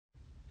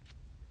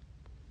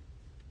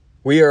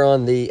We are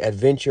on the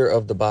adventure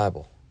of the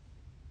Bible.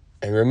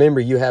 And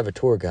remember, you have a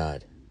tour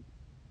guide,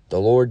 the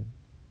Lord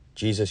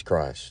Jesus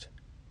Christ.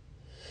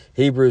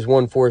 Hebrews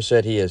 1:4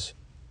 said he is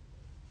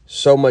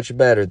so much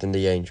better than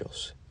the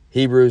angels.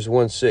 Hebrews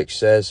 1:6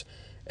 says,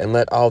 and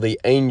let all the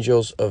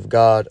angels of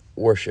God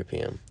worship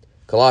him.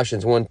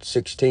 Colossians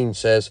 1:16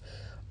 says,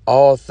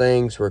 all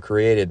things were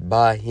created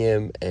by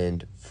him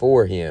and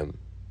for him.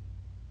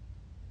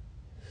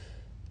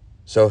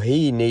 So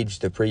he needs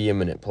the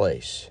preeminent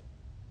place.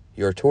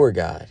 Your tour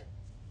guide,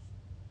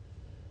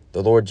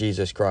 the Lord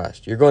Jesus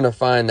Christ. You're going to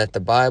find that the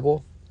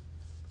Bible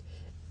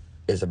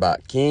is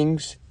about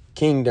kings,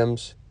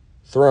 kingdoms,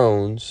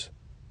 thrones,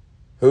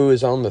 who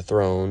is on the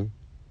throne,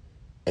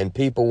 and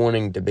people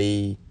wanting to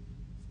be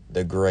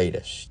the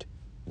greatest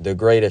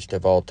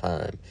of all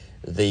time,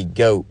 the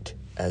GOAT,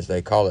 as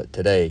they call it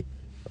today.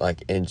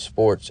 Like in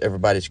sports,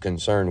 everybody's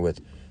concerned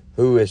with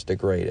who is the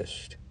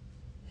greatest.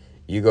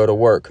 You go to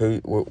work,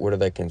 what are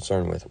they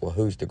concerned with? Well,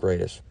 who's the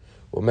greatest?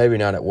 Well, maybe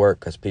not at work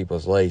because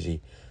people's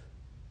lazy,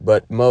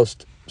 but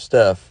most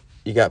stuff,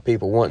 you got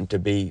people wanting to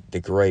be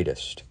the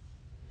greatest.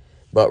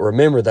 But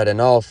remember that in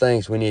all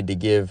things we need to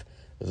give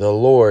the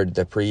Lord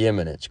the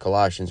preeminence,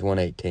 Colossians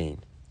 1:18.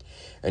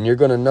 And you're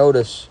going to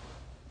notice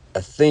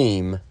a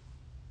theme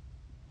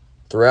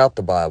throughout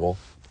the Bible,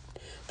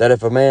 that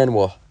if a man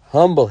will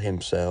humble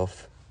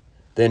himself,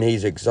 then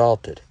he's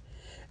exalted.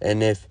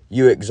 And if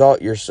you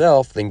exalt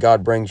yourself, then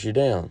God brings you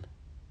down.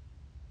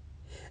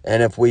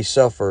 And if we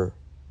suffer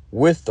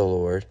with the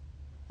Lord,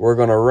 we're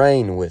going to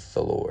reign with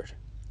the Lord.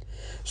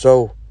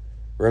 So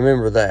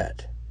remember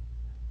that.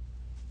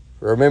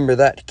 Remember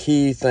that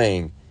key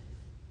thing.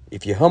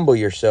 If you humble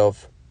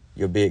yourself,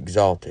 you'll be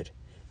exalted.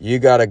 You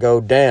got to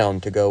go down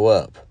to go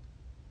up.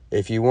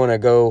 If you want to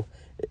go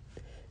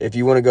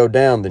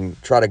down, then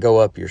try to go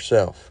up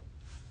yourself.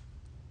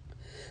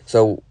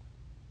 So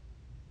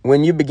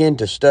when you begin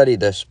to study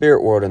the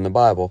spirit world in the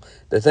Bible,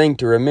 the thing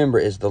to remember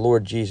is the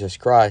Lord Jesus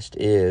Christ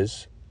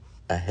is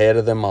ahead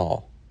of them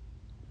all.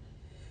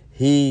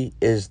 He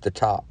is the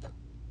top.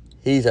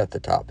 He's at the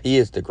top. He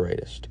is the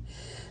greatest.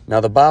 Now,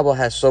 the Bible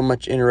has so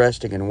much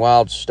interesting and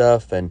wild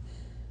stuff, and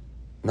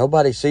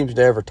nobody seems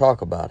to ever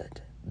talk about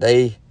it.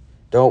 They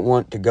don't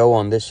want to go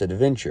on this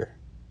adventure.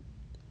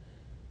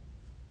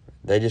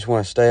 They just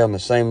want to stay on the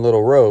same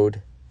little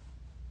road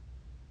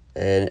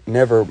and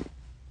never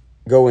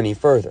go any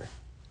further.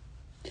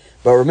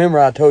 But remember,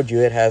 I told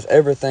you it has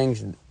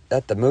everything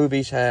that the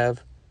movies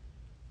have,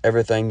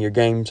 everything your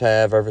games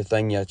have,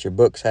 everything that your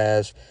books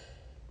has.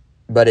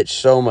 But it's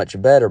so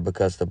much better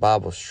because the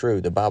Bible's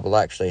true. The Bible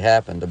actually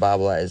happened. The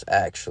Bible is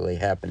actually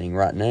happening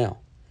right now.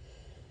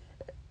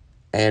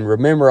 And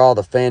remember all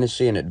the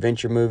fantasy and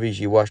adventure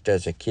movies you watched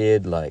as a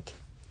kid, like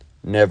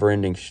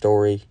Never-Ending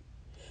Story,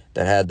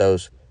 that had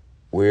those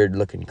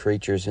weird-looking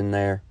creatures in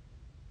there?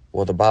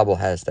 Well, the Bible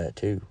has that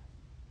too.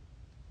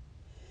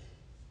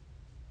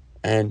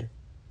 And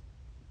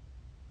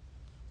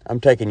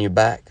I'm taking you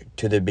back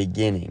to the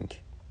beginning.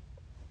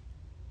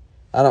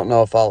 I don't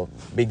know if I'll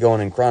be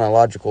going in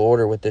chronological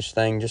order with this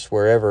thing, just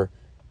wherever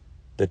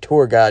the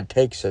tour guide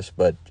takes us,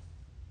 but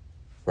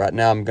right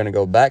now I'm going to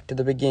go back to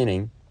the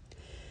beginning.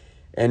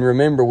 And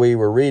remember, we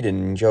were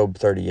reading in Job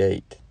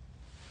 38,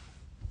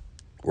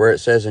 where it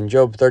says in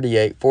Job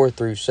 38,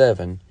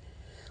 4-7,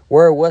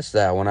 where wast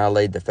thou when I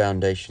laid the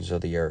foundations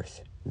of the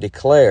earth?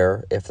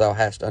 Declare, if thou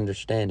hast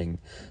understanding.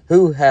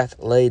 Who hath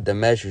laid the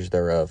measures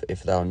thereof,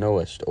 if thou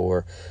knowest?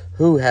 Or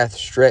who hath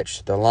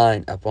stretched the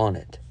line upon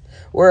it?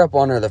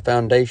 Whereupon are the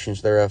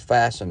foundations thereof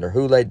fastened? Or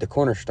who laid the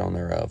cornerstone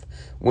thereof?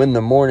 When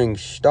the morning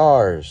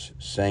stars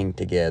sang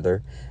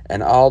together,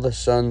 and all the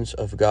sons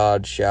of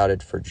God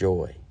shouted for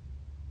joy.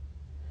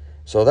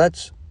 So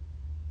that's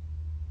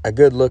a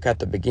good look at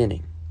the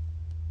beginning.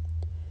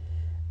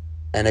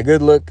 And a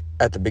good look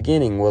at the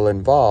beginning will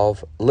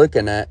involve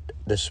looking at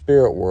the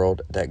spirit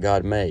world that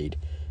God made.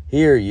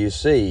 Here you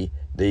see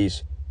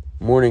these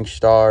morning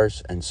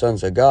stars and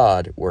sons of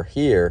God were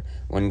here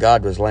when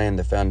God was laying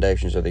the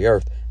foundations of the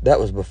earth. That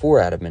was before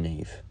Adam and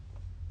Eve.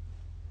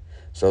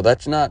 So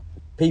that's not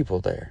people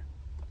there.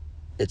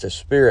 It's a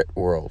spirit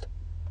world.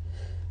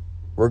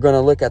 We're going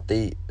to look at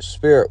the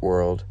spirit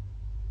world.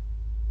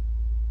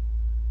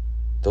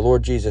 The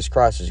Lord Jesus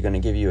Christ is going to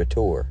give you a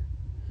tour.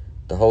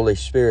 The Holy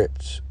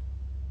Spirit's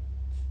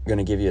going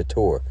to give you a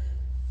tour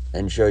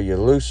and show you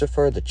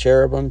Lucifer, the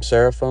cherubim,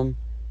 seraphim,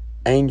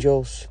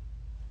 angels,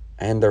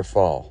 and their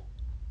fall.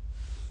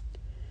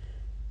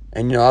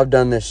 And you know, I've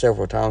done this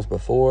several times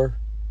before,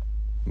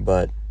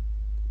 but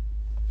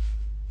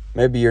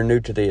maybe you're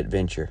new to the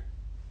adventure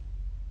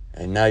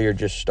and now you're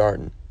just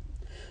starting.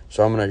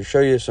 So I'm going to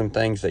show you some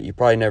things that you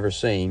probably never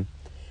seen.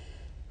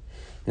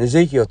 In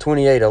Ezekiel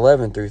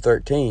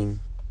 28:11-13,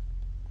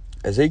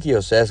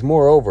 Ezekiel says,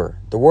 moreover,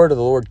 the word of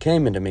the Lord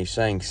came unto me,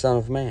 saying, Son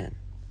of man,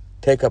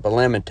 take up a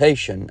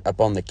lamentation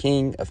upon the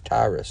king of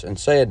Tyrus, and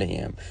say unto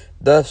him,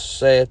 Thus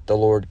saith the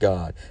Lord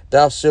God,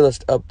 Thou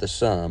sealest up the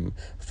sum,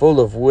 full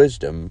of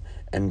wisdom,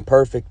 and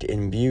perfect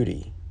in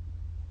beauty.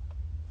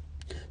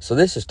 So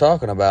this is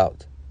talking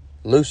about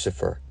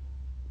Lucifer,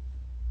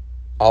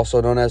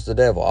 also known as the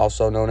devil,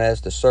 also known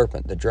as the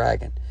serpent, the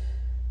dragon.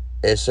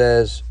 It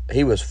says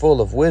he was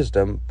full of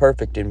wisdom,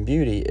 perfect in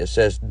beauty. It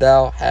says,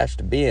 thou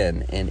hast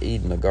been in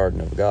Eden, the garden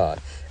of God.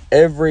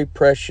 Every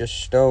precious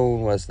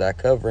stone was thy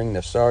covering,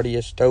 the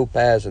sardius,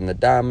 topaz, and the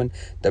diamond,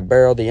 the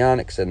beryl, the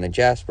onyx, and the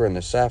jasper, and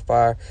the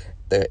sapphire,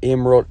 the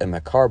emerald, and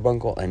the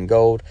carbuncle, and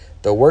gold.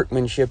 The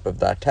workmanship of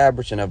thy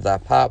tabrets and of thy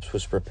pipes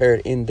was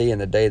prepared in thee in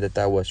the day that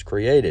thou wast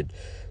created.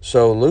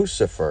 So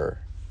Lucifer,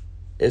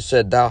 it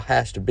said, thou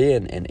hast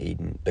been in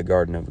Eden, the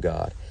garden of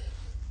God.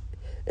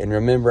 And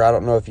remember, I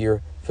don't know if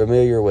you're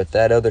familiar with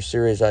that other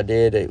series I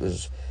did. It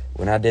was,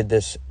 when I did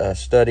this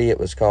study, it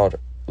was called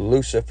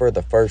Lucifer,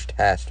 the First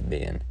Hast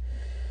Been.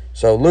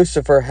 So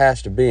Lucifer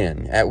has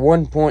been. At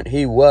one point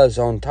he was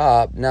on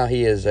top. Now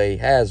he is a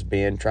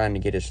has-been trying to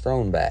get his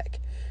throne back.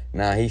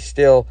 Now he's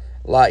still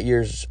light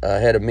years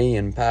ahead of me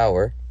in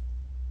power.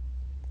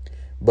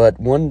 But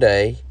one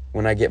day,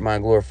 when I get my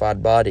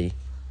glorified body,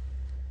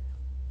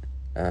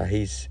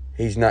 he's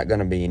not going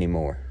to be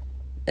anymore.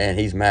 And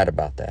he's mad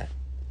about that.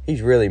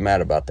 He's really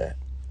mad about that.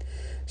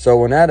 So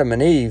when Adam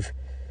and Eve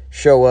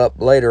show up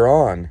later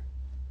on,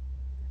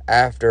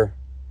 after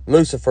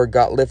Lucifer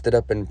got lifted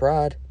up in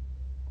pride,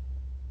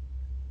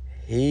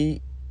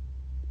 he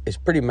is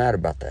pretty mad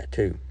about that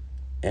too.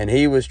 And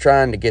he was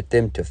trying to get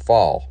them to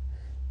fall.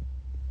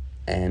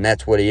 And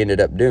that's what he ended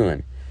up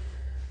doing.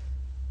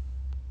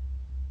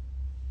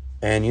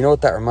 And you know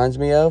what that reminds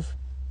me of?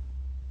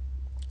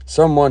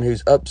 Someone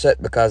who's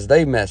upset because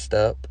they messed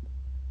up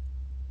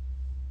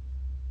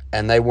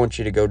and they want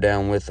you to go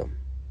down with them.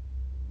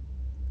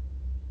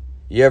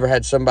 You ever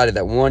had somebody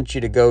that wants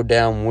you to go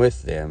down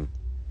with them?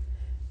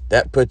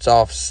 That puts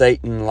off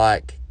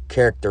Satan-like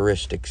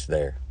characteristics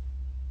there.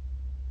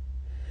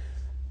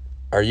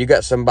 Or you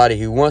got somebody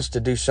who wants to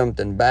do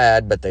something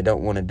bad, but they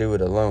don't want to do it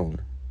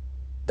alone.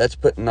 That's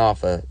putting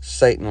off a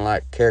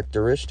Satan-like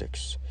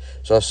characteristics.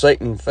 So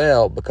Satan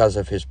fell because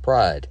of his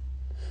pride.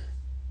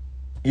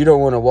 You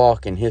don't want to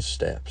walk in his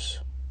steps.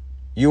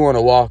 You want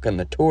to walk in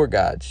the tour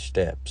guide's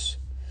steps.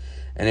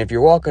 And if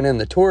you're walking in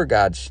the tour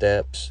guide's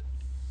steps,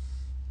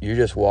 you're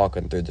just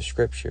walking through the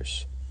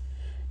scriptures.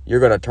 You're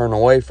going to turn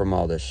away from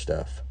all this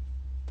stuff.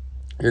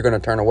 You're going to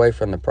turn away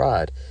from the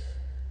pride.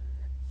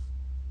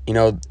 You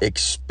know,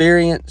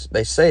 experience,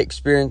 they say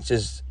experience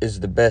is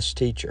the best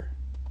teacher.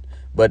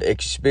 But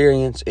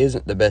experience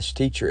isn't the best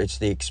teacher. It's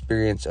the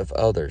experience of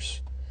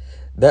others.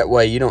 That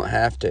way you don't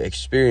have to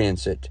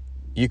experience it.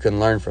 You can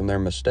learn from their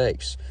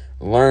mistakes.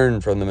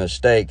 Learn from the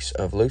mistakes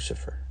of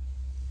Lucifer.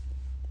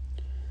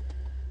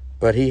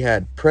 But he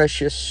had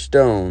precious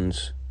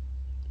stones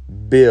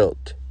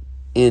built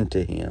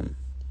into him.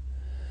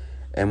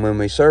 And when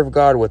we serve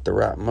God with the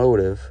right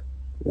motive,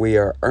 we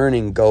are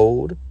earning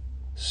gold,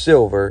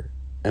 silver,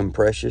 and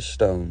precious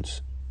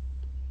stones.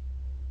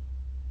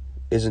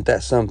 Isn't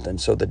that something?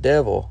 So the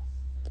devil,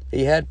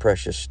 he had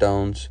precious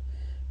stones.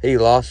 He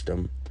lost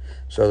them.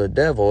 So the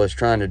devil is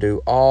trying to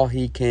do all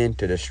he can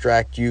to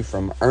distract you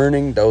from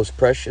earning those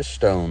precious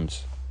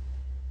stones.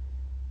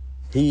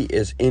 He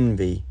is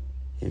envy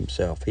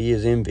himself. He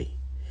is envy.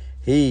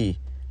 He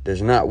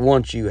does not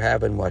want you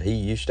having what he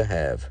used to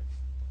have.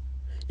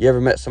 You ever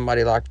met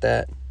somebody like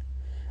that?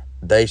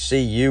 They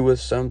see you with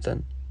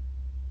something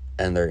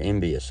and they're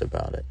envious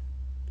about it.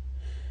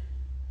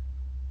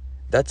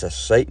 That's a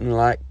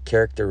Satan-like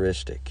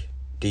characteristic.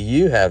 Do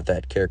you have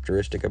that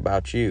characteristic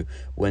about you?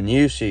 When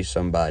you see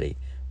somebody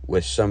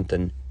with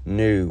something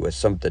new, with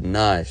something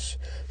nice,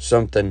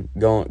 something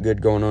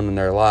good going on in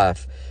their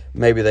life,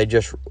 maybe they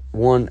just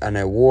won an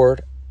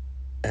award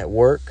at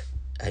work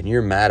and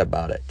you're mad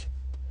about it.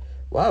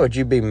 Why would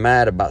you be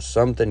mad about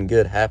something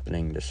good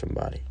happening to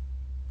somebody?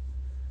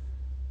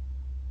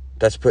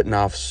 That's putting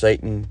off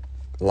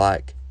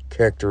Satan-like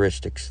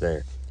characteristics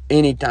there.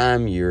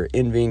 Anytime you're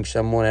envying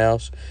someone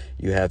else,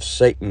 you have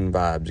Satan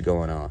vibes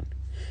going on.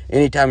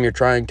 Anytime you're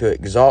trying to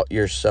exalt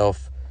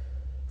yourself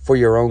for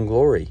your own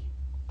glory,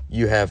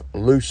 you have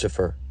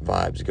Lucifer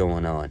vibes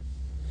going on.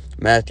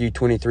 Matthew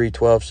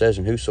 23:12 says,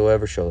 and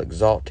whosoever shall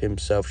exalt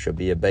himself shall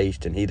be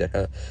abased, and he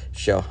that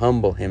shall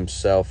humble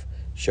himself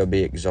shall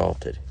be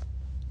exalted.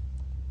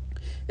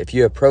 If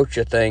you approach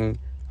a thing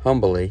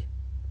humbly,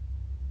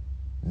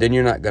 then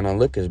you're not going to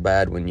look as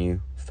bad when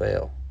you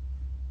fail.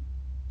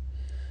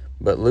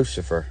 But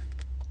Lucifer,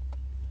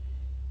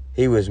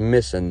 he was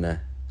missing the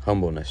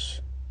humbleness.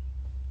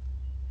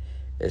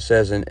 It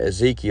says in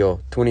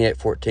Ezekiel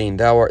 28:14,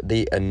 thou art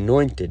the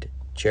anointed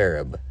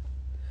cherub.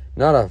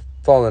 Not a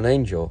fallen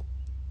angel.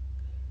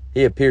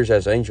 He appears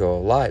as angel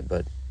of light,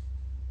 but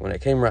when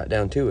it came right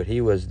down to it,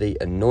 he was the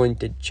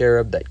anointed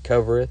cherub that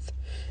covereth.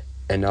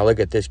 And now look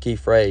at this key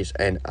phrase,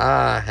 and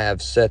I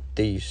have set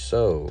thee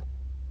so.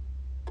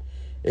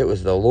 It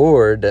was the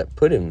Lord that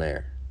put him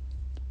there.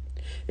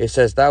 It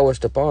says, thou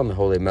wast upon the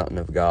holy mountain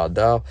of God.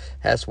 Thou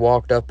hast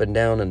walked up and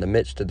down in the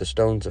midst of the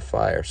stones of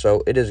fire.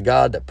 So it is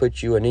God that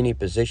puts you in any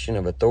position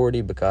of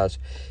authority because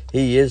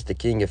he is the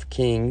King of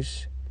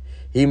Kings.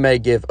 He may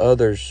give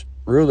others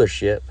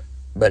rulership,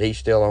 but he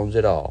still owns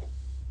it all.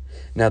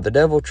 Now, the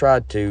devil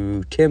tried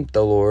to tempt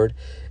the Lord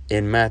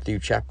in Matthew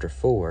chapter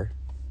 4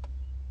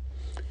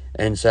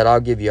 and said, I'll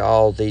give you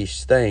all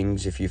these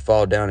things if you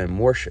fall down and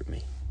worship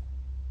me.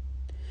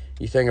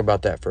 You think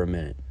about that for a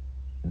minute.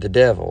 The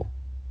devil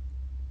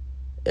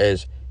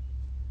is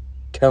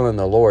telling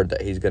the Lord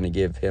that he's going to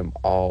give him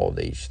all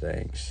these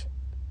things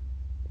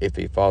if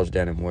he falls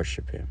down and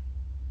worship him.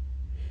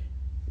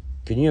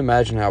 Can you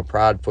imagine how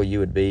prideful you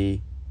would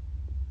be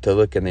to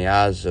look in the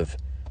eyes of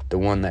the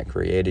one that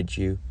created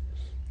you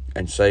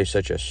and say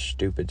such a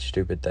stupid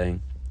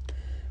thing?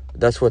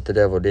 That's what the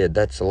devil did.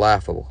 That's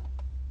laughable.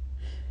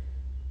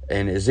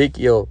 In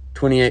Ezekiel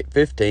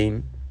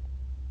 28:15,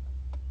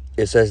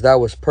 it says, Thou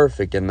wast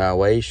perfect in thy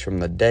ways from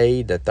the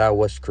day that thou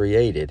wast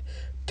created,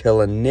 till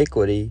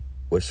iniquity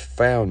was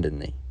found in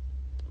thee.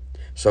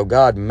 So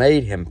God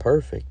made him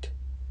perfect.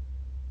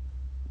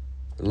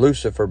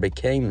 Lucifer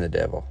became the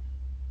devil.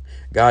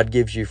 God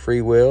gives you free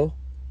will,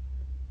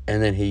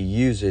 and then he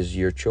uses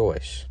your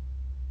choice.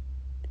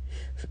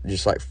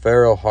 Just like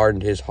Pharaoh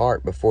hardened his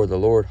heart before the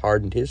Lord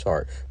hardened his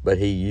heart, but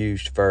he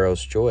used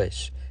Pharaoh's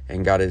choice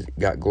and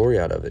got glory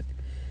out of it.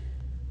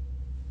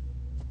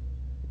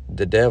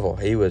 The devil,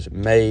 he was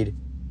made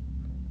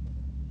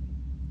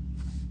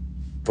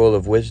full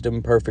of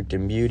wisdom, perfect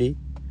in beauty.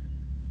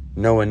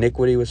 No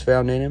iniquity was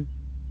found in him,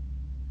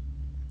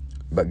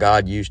 but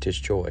God used his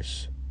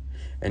choice.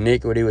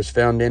 Iniquity was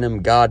found in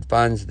him. God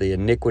finds the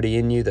iniquity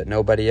in you that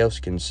nobody else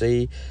can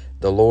see.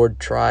 The Lord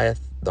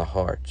trieth the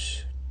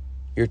hearts.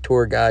 Your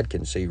tour guide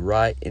can see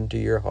right into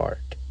your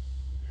heart.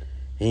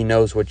 He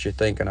knows what you're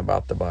thinking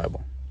about the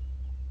Bible.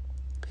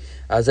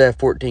 Isaiah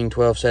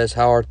 14:12 says,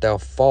 How art thou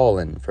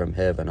fallen from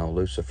heaven, O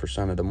Lucifer,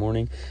 son of the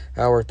morning?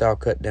 How art thou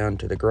cut down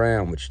to the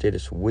ground, which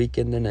didst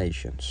weaken the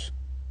nations?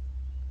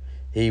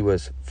 He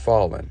was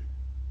fallen.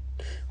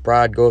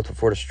 Pride goeth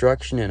before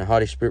destruction, and a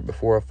haughty spirit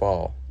before a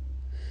fall.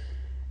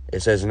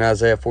 It says in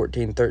Isaiah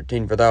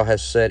 14:13, For thou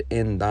hast said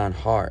in thine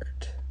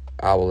heart,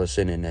 I will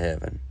ascend into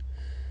heaven.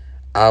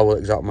 I will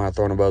exalt my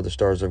throne above the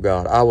stars of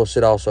God. I will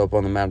sit also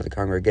upon the mount of the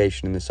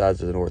congregation in the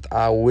sides of the north.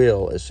 I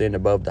will ascend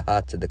above the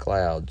heights of the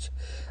clouds.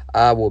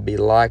 I will be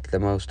like the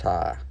Most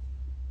High.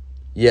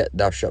 Yet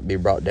thou shalt be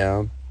brought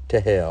down to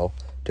hell,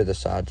 to the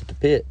sides of the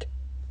pit.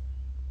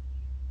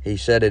 He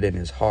said it in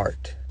his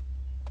heart.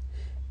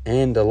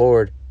 And the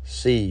Lord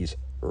sees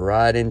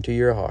right into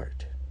your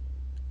heart.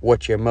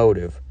 What's your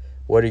motive?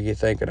 What are you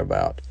thinking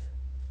about?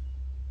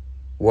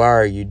 Why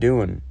are you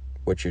doing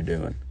what you're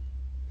doing?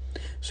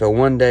 So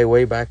one day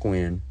way back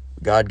when,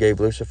 God gave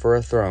Lucifer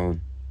a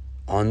throne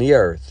on the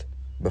earth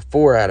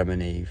before Adam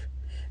and Eve,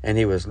 and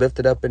he was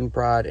lifted up in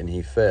pride and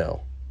he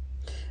fell.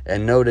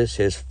 And notice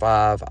his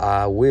 5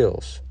 I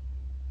wills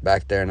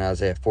back there in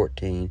Isaiah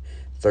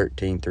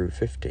 14:13 through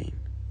 15.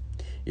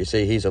 You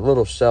see, he's a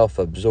little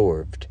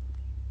self-absorbed.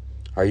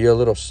 Are you a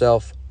little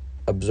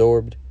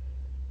self-absorbed?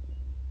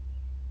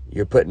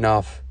 You're putting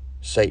off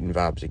Satan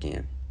vibes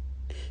again.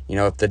 You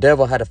know, if the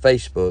devil had a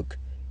Facebook,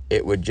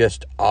 it would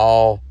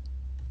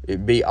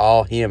it'd be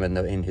all him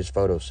in his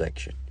photo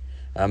section.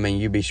 I mean,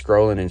 you'd be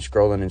scrolling and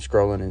scrolling and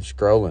scrolling and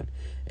scrolling,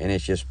 and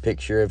it's just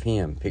picture of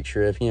him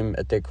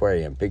at the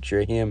aquarium, picture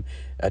of him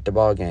at the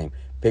ball game,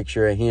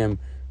 picture of him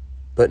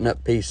putting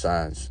up peace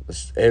signs.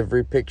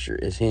 Every picture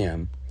is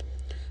him.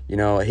 You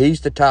know,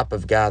 he's the type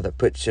of guy that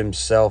puts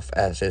himself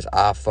as his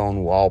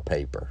iPhone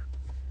wallpaper.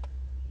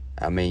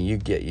 I mean, you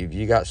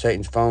got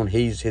Satan's phone,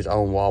 he's his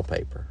own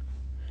wallpaper.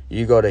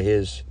 You go to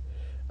his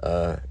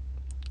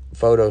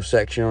photo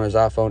section on his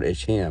iPhone,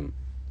 it's him.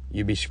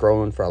 You'd be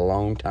scrolling for a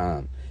long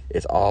time.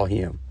 It's all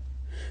him.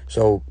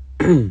 So,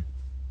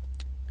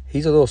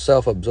 he's a little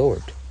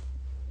self-absorbed.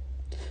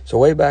 So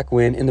way back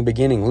when, in the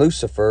beginning,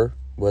 Lucifer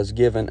was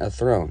given a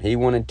throne. He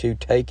wanted to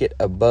take it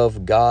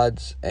above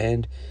God's,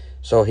 and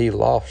so he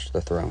lost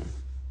the throne.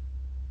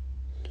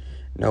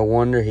 No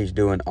wonder he's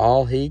doing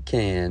all he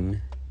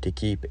can to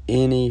keep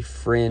any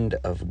friend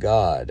of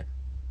God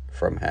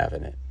from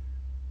having it.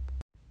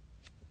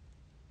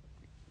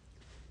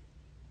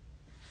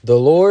 The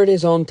Lord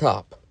is on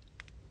top.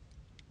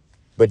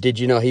 But did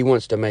you know he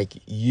wants to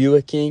make you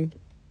a king?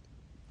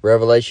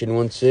 Revelation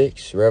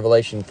 1:6,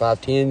 Revelation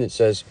 5:10, it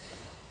says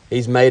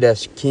he's made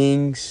us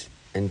kings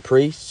and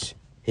priests.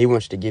 He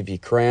wants to give you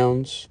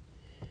crowns,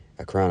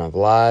 a crown of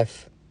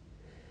life,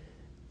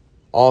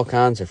 all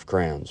kinds of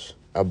crowns,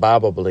 a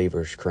Bible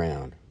believer's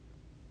crown.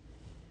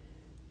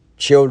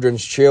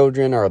 Children's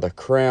children are the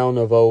crown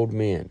of old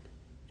men.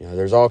 You know,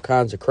 there's all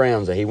kinds of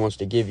crowns that he wants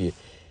to give you.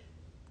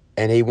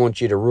 And he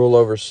wants you to rule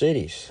over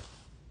cities.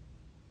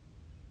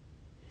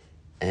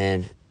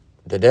 And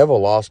the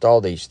devil lost all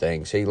these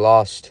things. He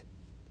lost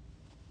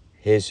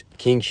his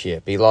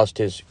kingship. He lost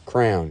his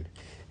crown.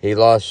 He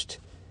lost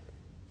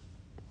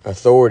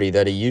authority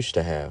that he used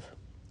to have.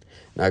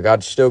 Now,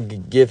 God's still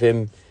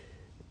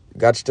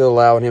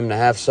allowing him to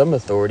have some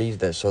authority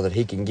so that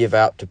he can give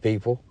out to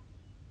people.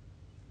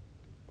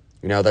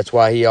 You know, that's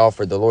why he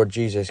offered the Lord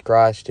Jesus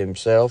Christ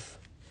himself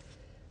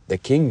the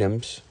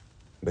kingdoms,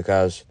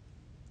 because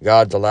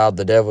God's allowed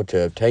the devil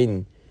to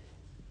obtain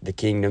the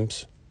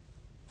kingdoms,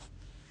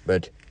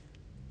 but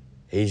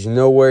He's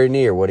nowhere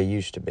near what he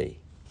used to be.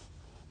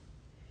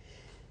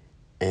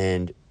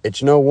 And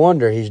it's no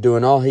wonder he's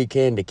doing all he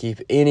can to keep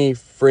any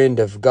friend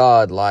of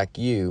God like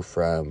you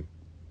from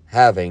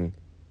having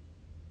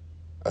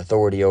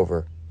authority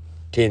over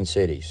 10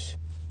 cities.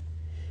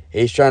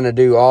 He's trying to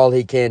do all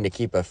he can to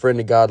keep a friend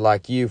of God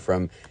like you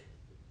from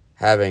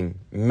having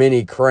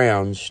many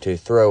crowns to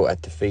throw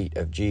at the feet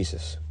of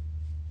Jesus.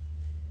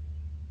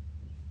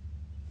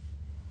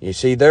 You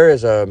see, there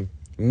is a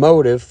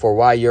motive for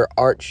why your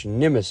arch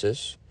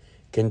nemesis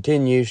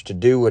continues to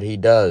do what he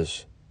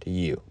does to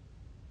you.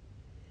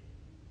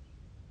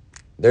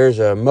 There's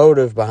a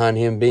motive behind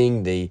him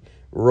being the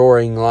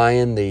roaring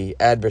lion, the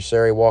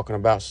adversary walking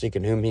about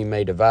seeking whom he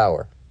may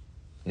devour.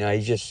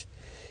 He's just,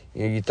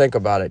 you think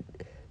about it,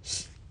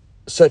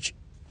 such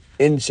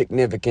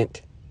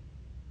insignificant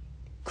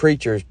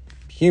creatures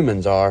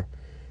humans are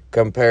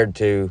compared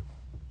to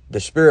the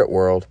spirit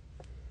world.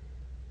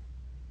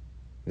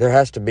 There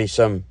has to be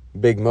some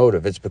big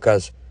motive. It's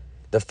because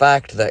the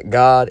fact that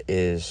God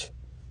is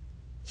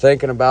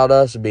thinking about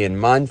us, being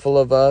mindful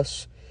of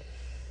us,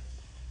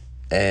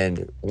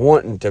 and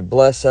wanting to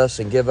bless us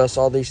and give us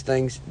all these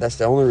things, that's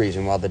the only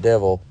reason why the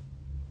devil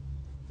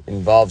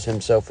involves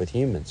himself with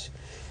humans.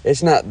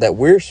 It's not that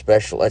we're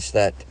special, it's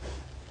that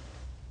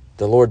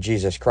the Lord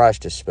Jesus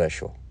Christ is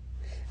special.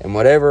 And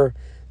whatever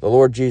the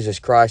Lord Jesus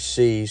Christ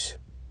sees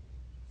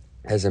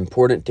as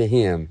important to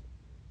him,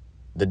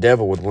 the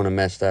devil would want to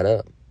mess that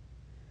up.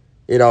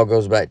 It all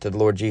goes back to the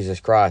Lord Jesus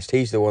Christ.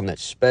 He's the one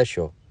that's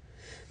special.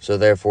 So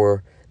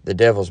therefore, the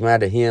devil's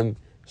mad at him,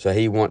 so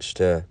he wants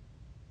to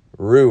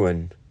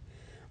ruin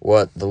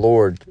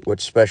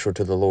what's special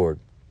to the Lord.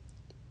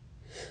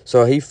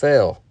 So he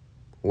fell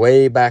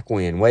way back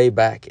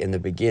in the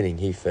beginning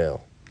he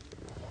fell.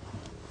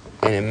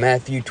 And in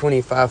Matthew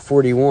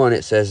 25:41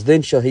 it says,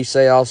 Then shall he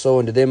say also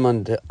unto them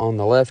on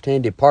the left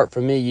hand, Depart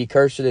from me, ye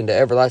cursed, into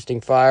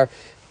everlasting fire,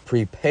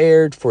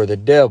 prepared for the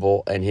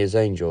devil and his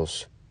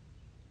angels.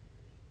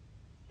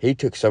 He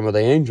took some of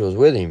the angels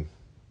with him.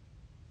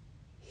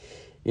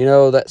 You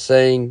know that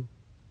saying,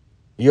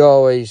 you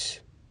always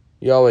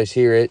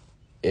hear it,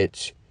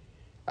 it's,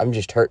 I'm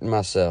just hurting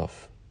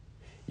myself.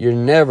 You're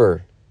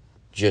never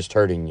just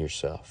hurting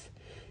yourself.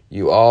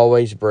 You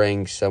always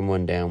bring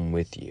someone down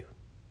with you.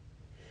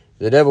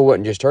 The devil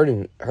wasn't just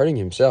hurting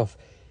himself.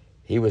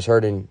 He was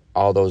hurting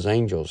all those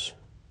angels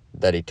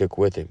that he took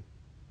with him.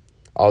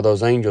 All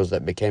those angels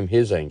that became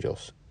his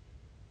angels.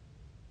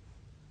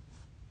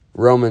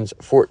 Romans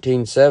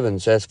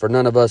 14:7 says, For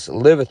none of us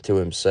liveth to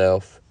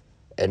himself,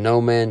 and no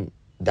man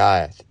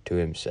dieth to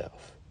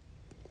himself.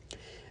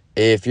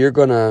 If you're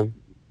going to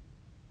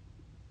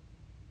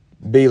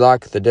be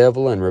like the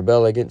devil and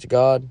rebel against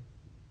God,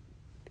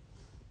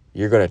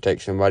 you're going to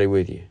take somebody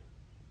with you.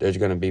 There's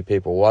going to be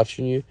people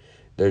watching you.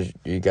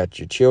 You got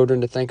your children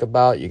to think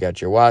about. You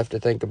got your wife to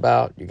think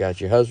about. You got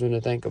your husband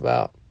to think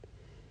about.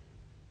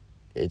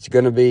 It's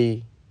going to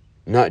be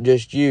not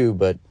just you,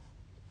 but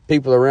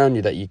people around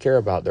you that you care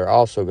about. They're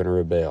also going to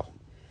rebel.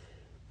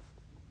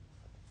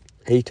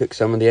 He took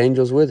some of the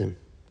angels with him.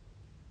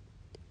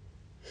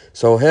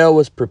 So hell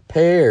was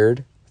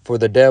prepared for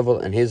the devil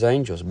and his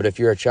angels. But if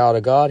you're a child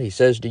of God, he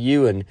says to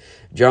you in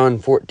John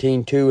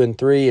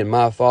 14:2-3, In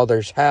my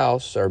Father's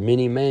house are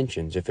many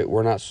mansions. If it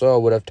were not so, I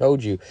would have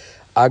told you.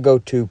 I go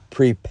to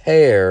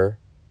prepare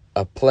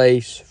a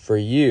place for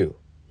you.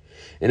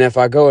 And if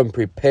I go and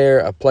prepare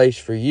a place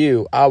for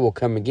you, I will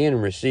come again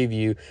and receive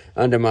you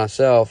unto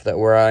myself, that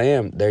where I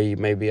am, there you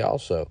may be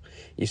also.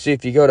 You see,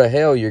 if you go to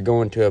hell, you're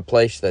going to a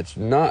place that's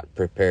not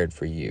prepared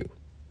for you.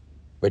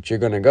 But you're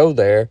going to go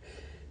there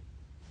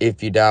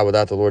if you die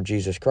without the Lord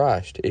Jesus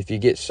Christ. If you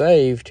get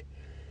saved,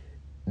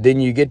 then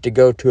you get to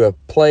go to a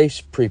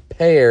place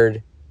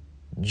prepared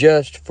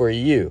just for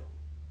you.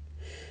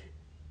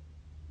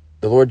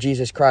 The Lord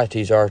Jesus Christ,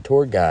 he's our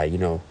tour guide.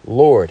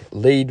 Lord,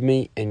 lead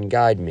me and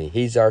guide me.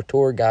 He's our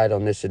tour guide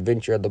on this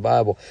adventure of the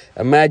Bible.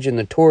 Imagine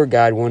the tour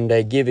guide one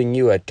day giving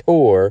you a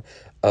tour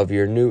of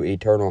your new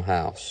eternal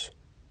house.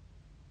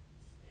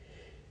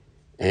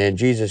 And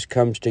Jesus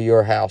comes to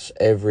your house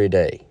every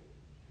day.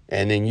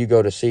 And then you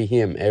go to see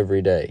him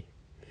every day.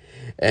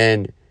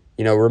 And,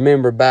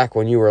 remember back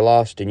when you were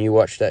lost and you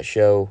watched that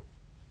show,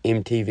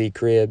 MTV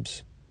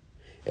Cribs,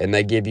 and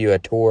they give you a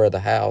tour of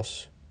the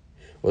house?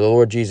 Well, the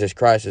Lord Jesus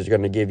Christ is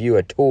going to give you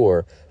a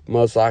tour,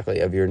 most likely,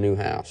 of your new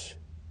house.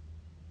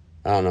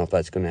 I don't know if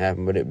that's going to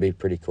happen, but it'd be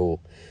pretty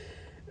cool.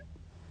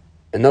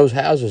 And those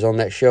houses on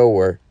that show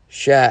were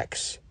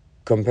shacks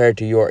compared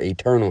to your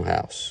eternal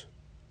house.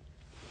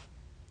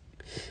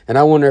 And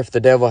I wonder if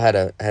the devil had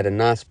a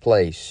nice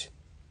place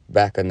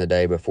back in the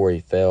day before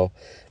he fell,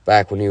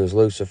 back when he was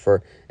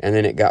Lucifer, and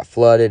then it got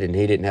flooded and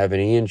he didn't have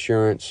any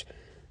insurance.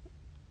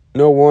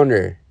 No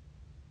wonder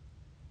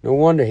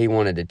he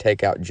wanted to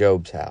take out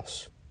Job's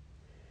house.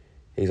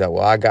 He's like,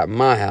 well, I got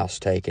my house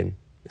taken.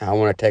 I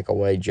want to take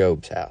away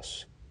Job's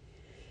house.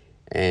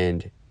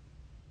 And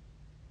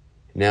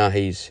now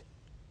he's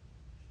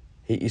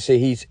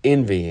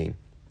envying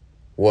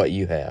what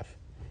you have.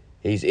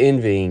 He's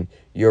envying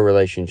your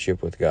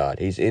relationship with God.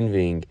 He's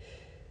envying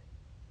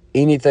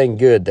anything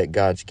good that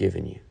God's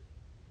given you.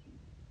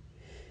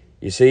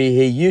 You see,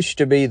 he used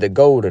to be the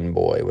golden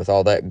boy with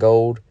all that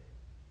gold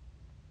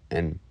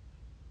and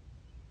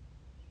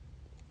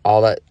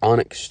all that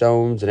onyx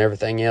stones and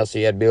everything else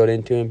he had built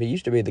into him. He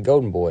used to be the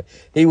golden boy.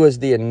 He was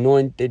the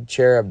anointed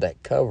cherub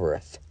that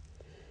covereth.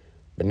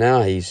 But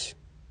now he's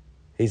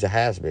a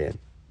has-been.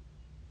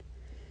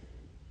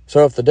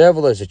 So if the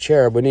devil is a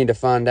cherub, we need to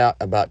find out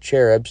about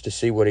cherubs to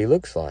see what he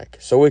looks like.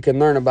 So we can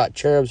learn about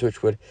cherubs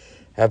which would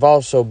have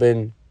also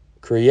been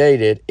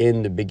created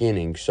in the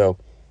beginning. So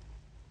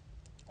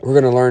we're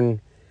going to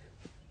learn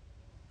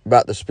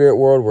about the spirit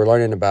world. We're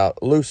learning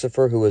about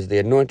Lucifer, who was the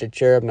anointed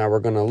cherub. Now we're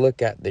going to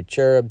look at the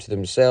cherubs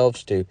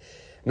themselves to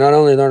not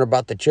only learn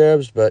about the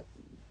cherubs, but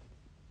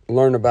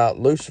learn about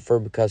Lucifer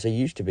because he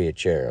used to be a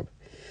cherub.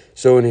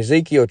 So in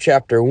Ezekiel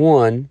chapter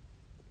 1,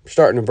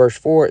 starting in verse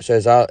 4, it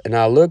says, And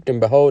I looked,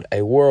 and behold,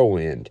 a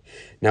whirlwind.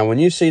 Now when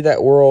you see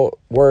that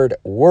word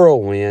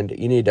whirlwind,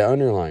 you need to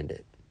underline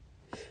it,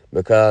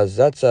 because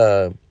that's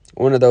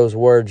one of those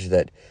words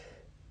that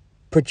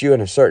put you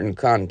in a certain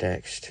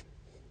context.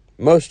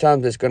 Most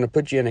times it's going to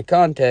put you in a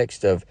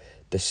context of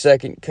the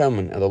second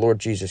coming of the Lord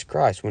Jesus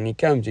Christ. When he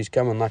comes, he's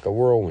coming like a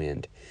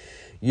whirlwind.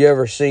 You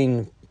ever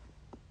seen,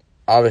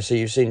 obviously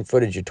you've seen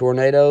footage of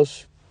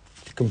tornadoes?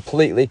 It's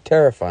completely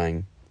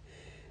terrifying.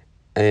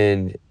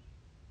 And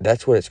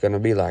that's what it's going to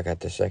be like at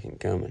the second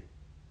coming.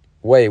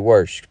 Way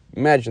worse.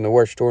 Imagine the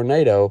worst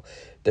tornado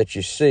that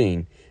you've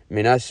seen. I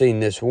mean, I've seen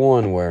this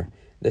one where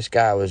this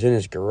guy was in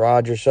his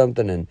garage or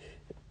something, and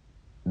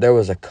there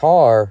was a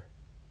car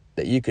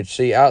that you could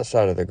see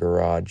outside of the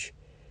garage,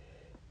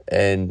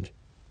 and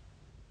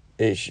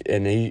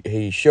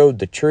he showed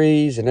the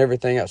trees and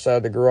everything outside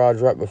of the garage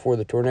right before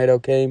the tornado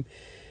came.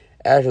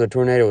 After the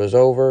tornado was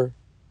over,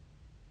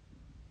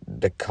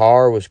 the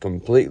car was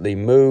completely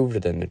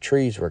moved, and the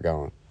trees were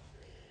gone.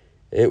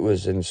 It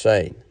was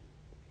insane.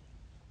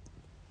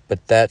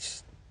 But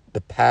that's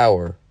the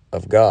power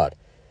of God.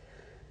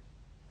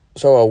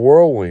 So a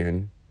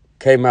whirlwind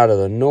came out of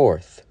the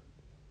north.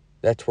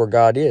 That's where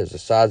God is, the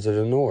sides of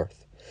the north.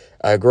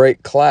 A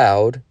great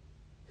cloud,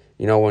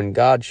 when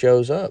God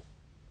shows up,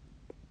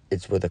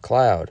 it's with a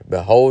cloud.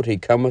 Behold, he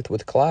cometh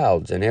with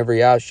clouds, and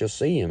every eye shall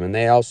see him, and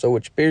they also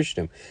which pierced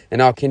him,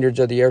 and all kindreds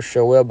of the earth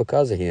shall wail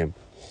because of him.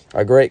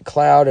 A great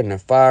cloud and a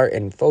fire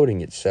enfolding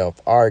itself.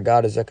 Our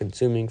God is a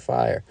consuming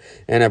fire,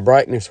 and a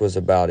brightness was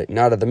about it, and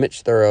out of the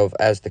midst thereof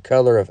as the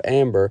color of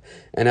amber,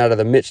 and out of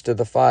the midst of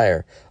the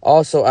fire.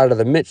 Also out of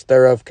the midst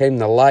thereof came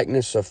the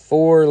likeness of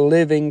 4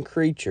 living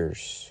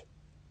creatures.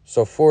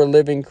 So 4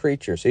 living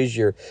creatures. These are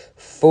your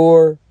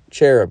 4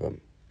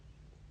 cherubim.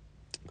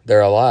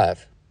 They're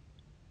alive.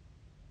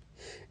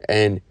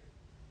 And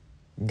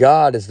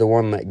God is the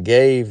one that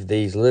gave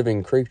these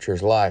living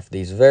creatures life.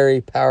 These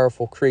very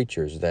powerful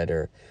creatures that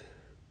are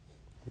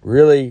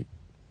really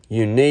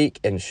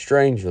unique and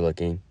strange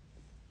looking.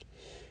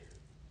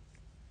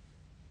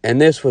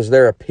 And this was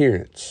their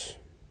appearance,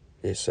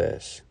 it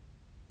says.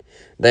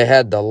 They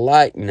had the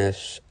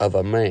likeness of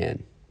a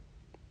man.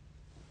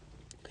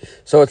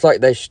 So it's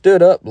like they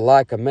stood up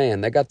like a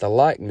man. They got the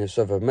likeness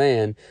of a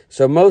man.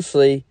 So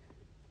mostly,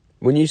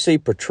 when you see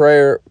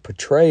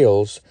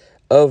portrayals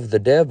of the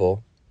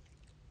devil,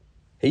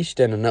 he's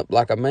standing up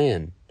like a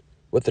man,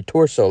 with the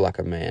torso like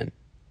a man.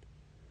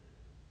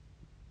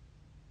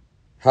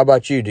 How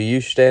about you? Do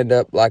you stand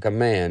up like a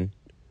man,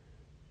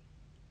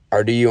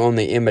 or do you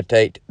only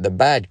imitate the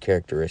bad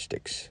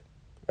characteristics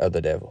of the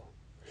devil?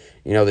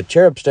 The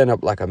cherubs stand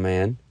up like a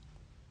man,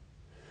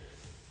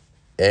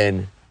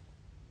 and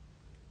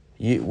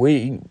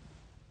there's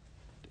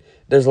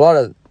a lot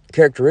of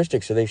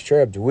characteristics of these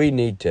cherubs we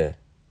need to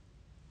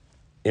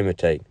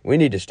imitate. We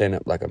need to stand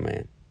up like a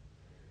man.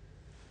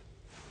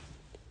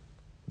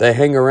 They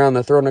hang around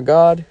the throne of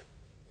God.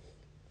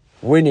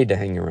 We need to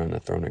hang around the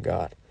throne of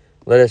God.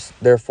 Let us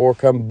therefore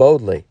come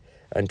boldly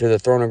unto the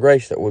throne of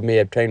grace, that we may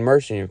obtain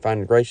mercy and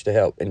find grace to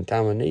help in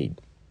time of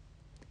need.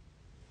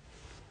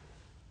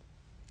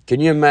 Can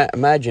you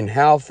imagine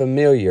how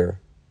familiar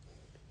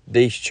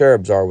these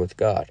cherubs are with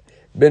God?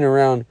 Been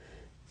around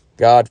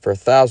God for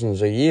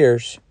thousands of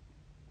years,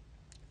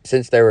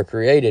 since they were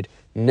created,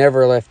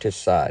 never left his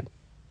side.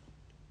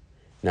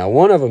 Now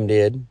one of them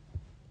did,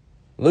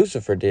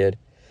 Lucifer did,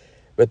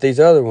 but these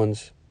other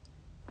ones,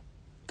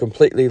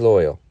 completely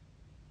loyal.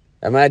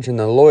 Imagine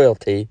the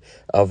loyalty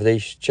of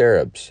these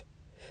cherubs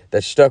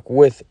that stuck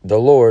with the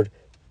Lord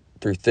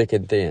through thick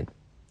and thin.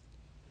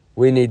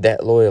 We need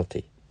that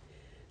loyalty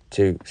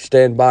to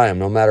stand by him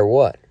no matter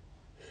what.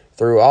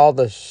 Through all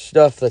the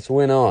stuff that's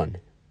went on,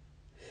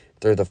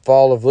 through the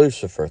fall of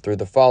Lucifer, through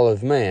the fall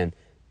of man,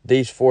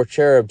 these 4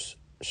 cherubs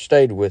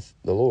stayed with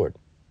the Lord.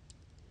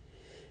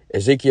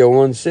 Ezekiel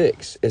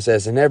 1:6, it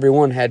says, And every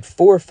one had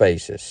 4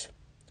 faces.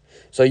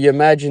 So you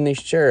imagine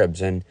these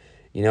cherubs, and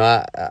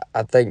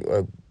I think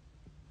a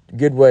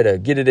good way to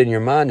get it in your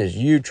mind is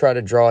you try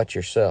to draw it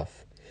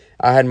yourself.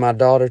 I had my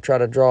daughter try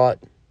to draw it.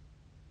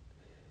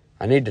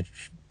 I need to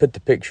put the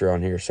picture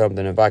on here or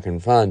something if I can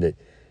find it.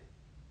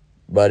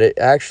 But it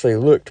actually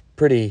looked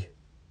pretty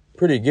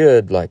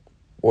good, like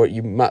what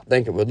you might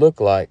think it would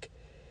look like.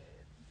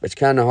 It's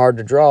kind of hard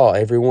to draw.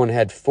 Everyone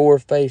had 4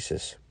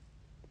 faces.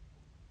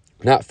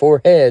 Not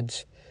 4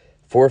 heads,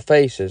 4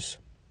 faces.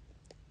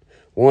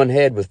 One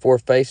head with 4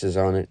 faces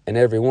on it, and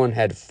every one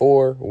had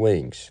 4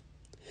 wings.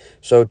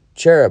 So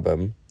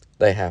cherubim,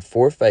 they have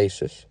 4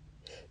 faces.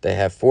 They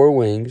have 4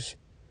 wings,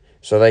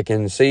 so they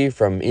can see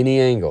from any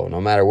angle.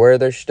 No matter where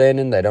they're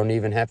standing, they don't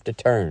even have to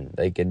turn.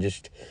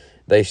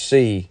 They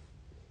see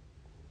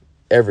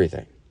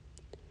everything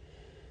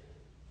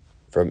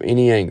from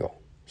any angle.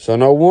 So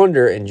no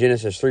wonder in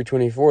Genesis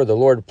 3:24, the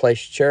Lord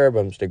placed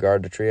cherubims to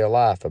guard the tree of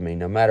life. I mean,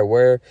 no matter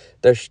where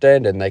they're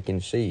standing, they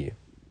can see you.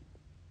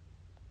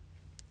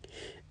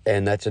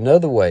 And that's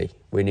another way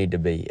we need to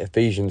be.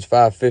 Ephesians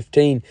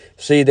 5:15,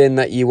 see then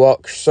that ye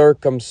walk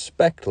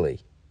circumspectly,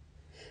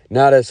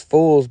 not as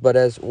fools, but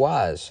as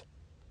wise.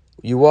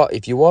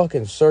 If you walk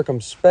in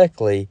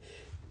circumspectly,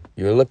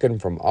 you're looking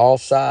from all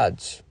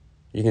sides.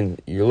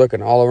 You're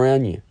looking all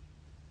around you.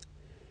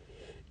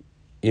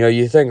 You know,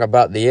 you think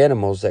about the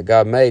animals that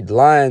God made.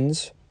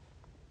 Lions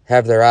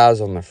have their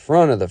eyes on the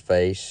front of the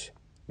face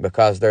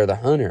because they're the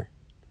hunter.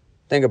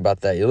 Think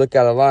about that. You look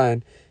at a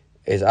lion,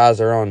 his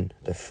eyes are on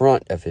the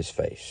front of his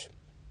face.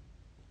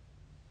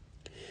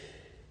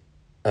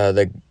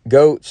 The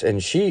goats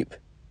and sheep,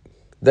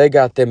 they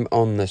got them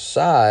on the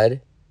sides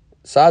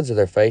of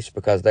their face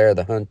because they're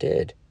the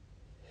hunted.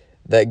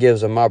 That gives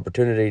them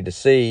opportunity to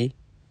see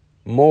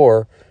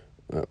more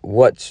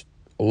what's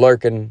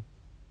lurking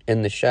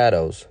in the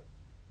shadows.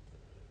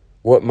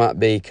 What might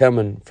be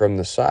coming from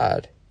the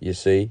side, you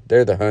see.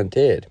 They're the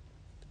hunted.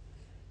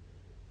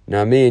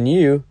 Now, me and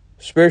you,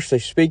 spiritually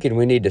speaking,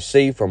 we need to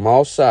see from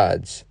all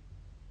sides.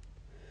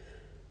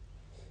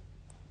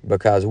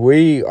 Because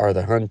we are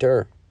the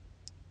hunter.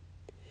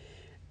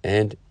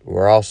 And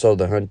we're also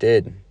the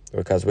hunted.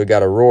 Because we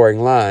got a roaring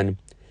lion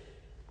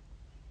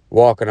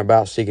walking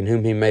about seeking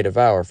whom he may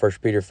devour.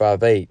 1 Peter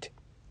 5:8.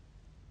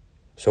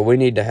 So we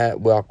need to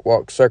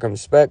walk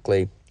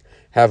circumspectly.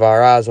 Have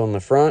our eyes on the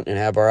front and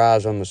have our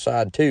eyes on the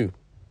side too.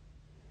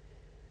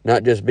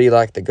 Not just be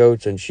like the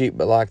goats and sheep,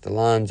 but like the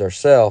lions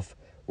ourselves.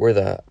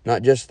 We're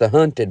not just the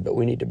hunted, but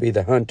we need to be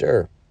the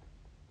hunter.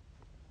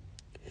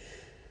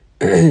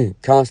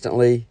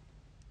 Constantly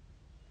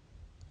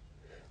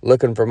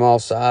looking from all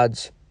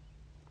sides.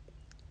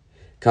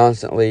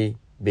 Constantly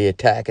be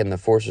attacking the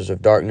forces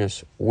of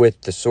darkness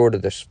with the sword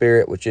of the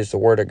Spirit, which is the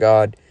Word of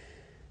God.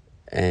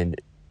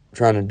 And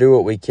trying to do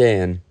what we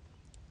can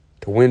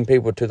to win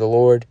people to the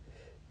Lord,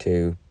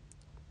 to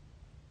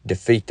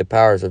defeat the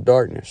powers of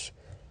darkness.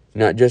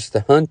 Not just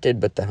the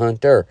hunted, but the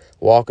hunter.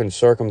 Walking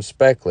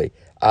circumspectly.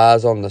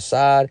 Eyes on the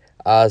side,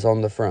 eyes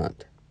on the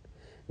front.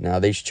 Now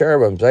these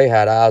cherubims, they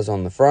had eyes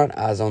on the front,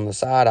 eyes on the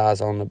side, eyes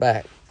on the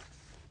back.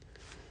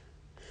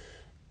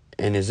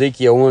 In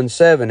Ezekiel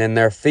 1:7, and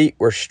their feet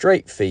were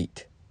straight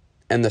feet,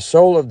 and the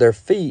sole of their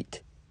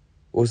feet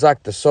was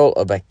like the sole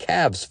of a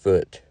calf's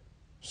foot.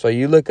 So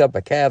you look up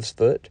a calf's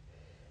foot,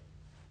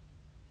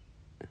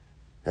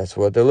 that's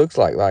what it looks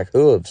like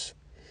hooves.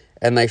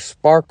 And they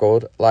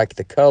sparkled like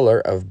the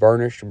color of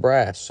burnished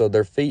brass. So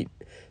their feet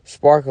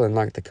sparkling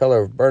like the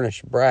color of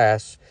burnished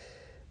brass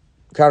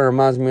kind of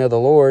reminds me of the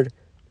Lord.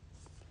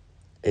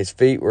 His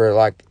feet were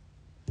like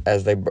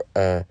they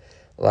burn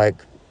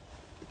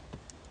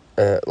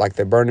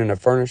in a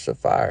furnace of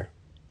fire.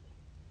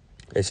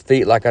 His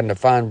feet like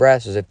undefined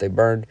brass, as if they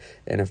burned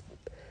in a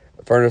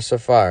furnace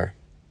of fire.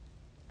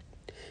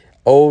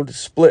 Old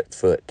split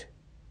foot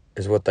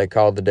is what they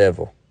called the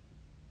devil.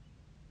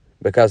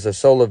 Because the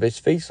sole of his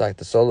feet's like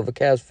the sole of a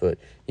calf's foot.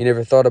 You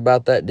never thought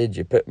about that, did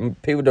you?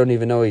 People don't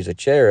even know he's a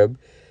cherub,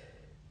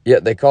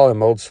 yet they call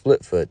him Old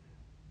Split Foot.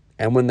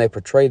 And when they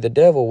portray the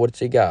devil, what's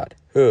he got?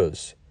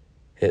 Hooves.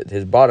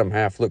 His bottom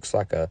half looks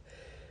like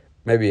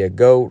maybe a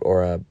goat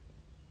or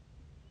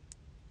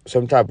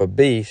some type of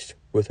beast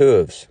with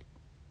hooves.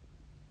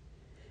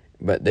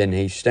 But then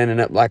he's standing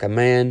up like a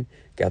man,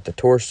 got the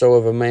torso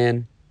of a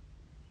man.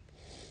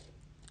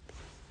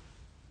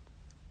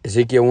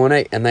 Ezekiel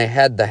 1:8, and they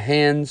had the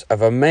hands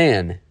of a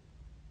man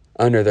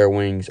under their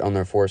wings on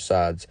their 4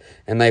 sides.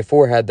 And they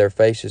 4 had their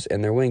faces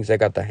and their wings. They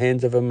got the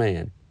hands of a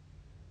man.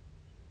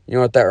 You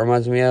know what that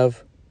reminds me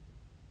of?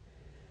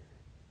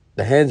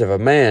 The hands of a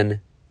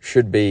man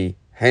should be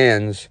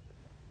hands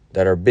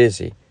that are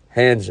busy,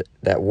 hands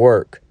that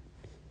work.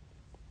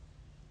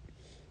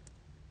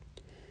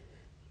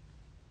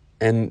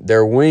 And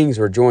their wings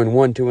were joined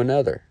one to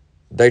another.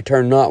 They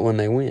turned not when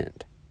they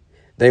went.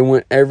 They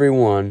went every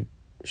one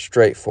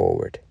straight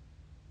forward.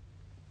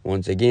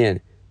 Once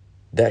again,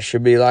 that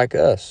should be like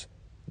us.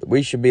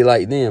 We should be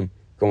like them,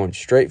 going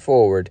straight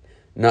forward,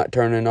 not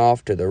turning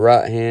off to the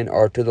right hand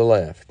or to the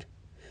left,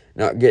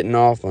 not getting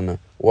off on the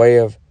way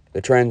of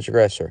the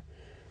transgressor,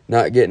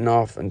 not getting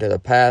off into the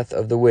path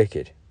of the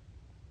wicked,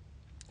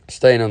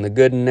 staying on the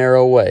good and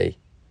narrow way,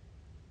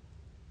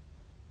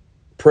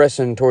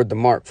 pressing toward the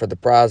mark for the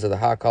prize of the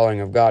high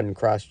calling of God in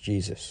Christ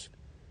Jesus.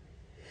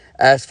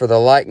 As for the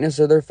likeness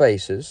of their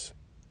faces,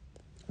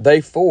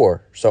 they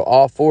 4, so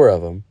all 4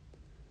 of them,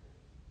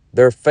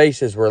 their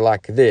faces were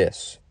like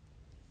this.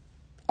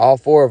 All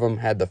four of them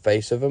had the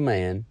face of a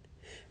man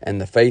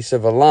and the face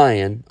of a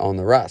lion on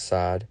the right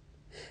side,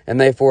 and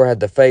they four had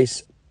the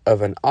face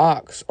of an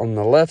ox on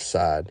the left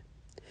side.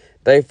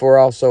 They four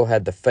also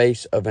had the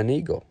face of an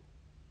eagle.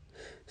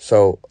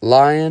 So,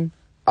 lion,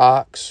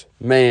 ox,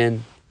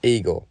 man,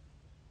 eagle.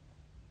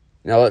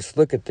 Now let's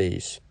look at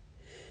these.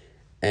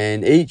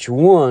 And each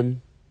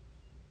one,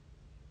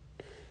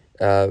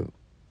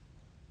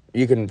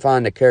 you can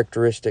find a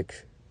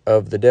characteristic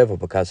of the devil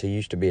because he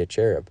used to be a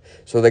cherub.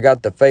 So they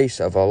got the face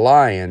of a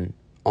lion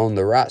on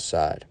the right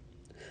side.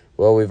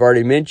 Well, we've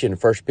already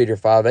mentioned 1 Peter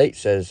 5:8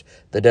 says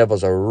the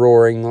devil's a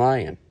roaring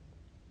lion.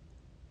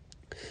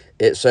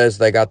 It says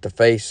they got the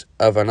face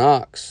of an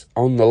ox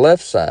on the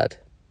left side.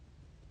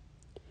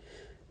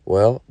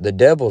 Well, the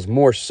devil's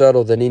more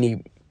subtle than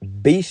any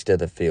beast of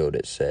the field,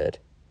 it said.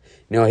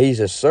 You know,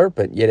 he's a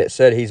serpent, yet it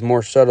said he's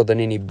more subtle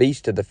than any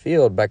beast of the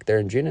field back there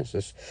in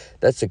Genesis.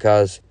 That's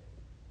because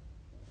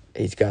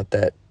he's got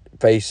that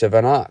face of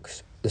an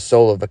ox, the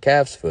sole of a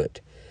calf's foot.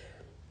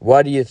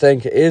 Why do you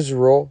think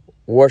Israel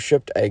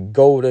worshipped a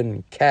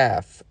golden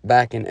calf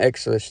back in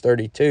Exodus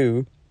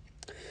 32?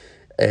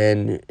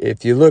 And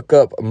if you look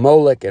up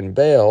Molech and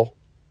Baal,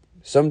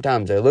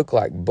 sometimes they look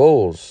like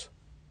bulls.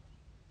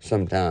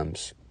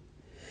 Sometimes.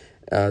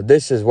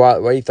 This is why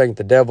you think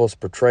the devil's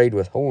portrayed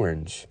with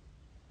horns.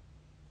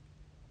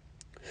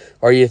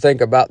 Or you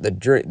think about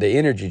the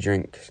energy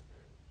drinks,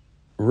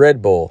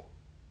 Red Bull.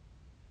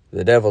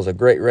 The devil's a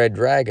great red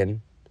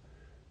dragon.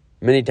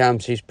 Many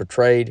times he's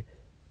portrayed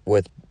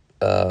with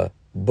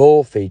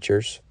bull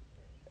features.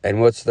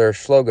 And what's their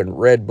slogan?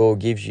 Red Bull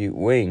gives you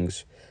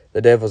wings.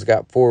 The devil's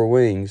got 4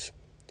 wings.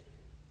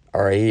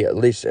 Or he at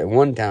least at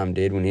one time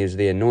did when he was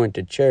the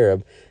anointed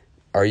cherub.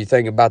 Or you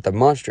think about the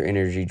Monster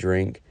Energy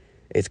drink.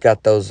 It's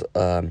got those,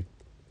 them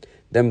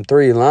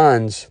 3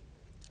 lines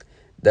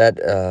that,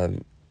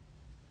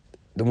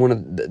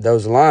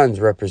 those lines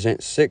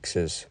represent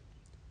 6s.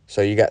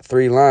 So you got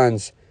 3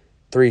 lines,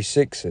 3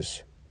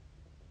 6s.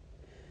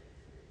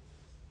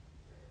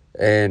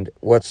 And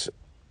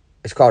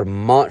it's called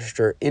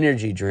Monster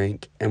Energy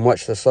drink. And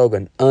what's the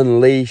slogan?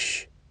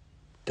 Unleash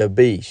the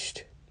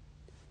beast.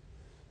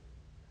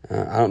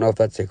 I don't know if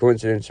that's a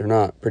coincidence or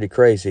not. Pretty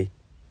crazy.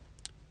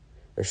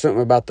 There's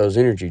something about those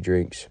energy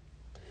drinks.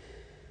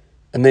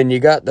 And then you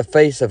got the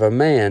face of a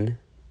man.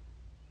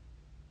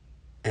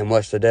 And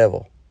what's the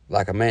devil?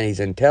 Like a man, he's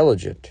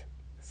intelligent.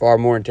 Far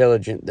more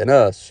intelligent than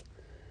us.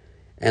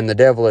 And the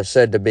devil is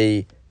said to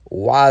be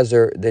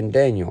wiser than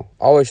Daniel.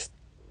 I always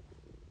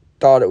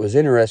thought it was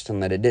interesting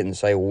that it didn't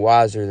say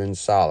wiser than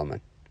Solomon.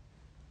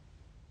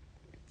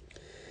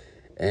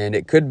 And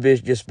it could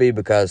just be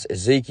because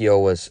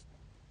Ezekiel was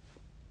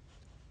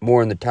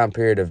more in the time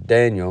period of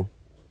Daniel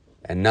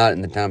and not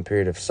in the time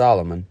period of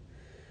Solomon.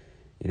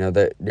 You know,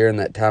 that during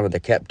that time of the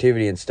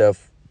captivity and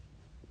stuff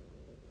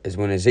is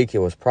when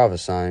Ezekiel was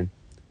prophesying.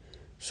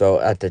 So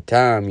at the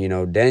time, you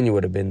know, Daniel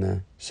would have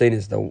been seen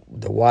as the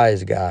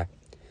wise guy.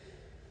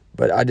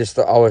 But I just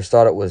always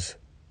thought it was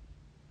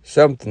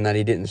something that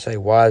he didn't say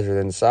wiser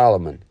than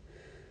Solomon.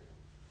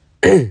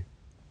 Could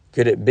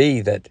it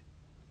be that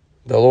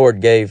the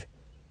Lord gave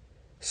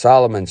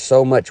Solomon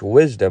so much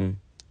wisdom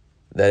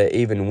that it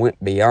even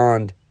went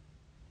beyond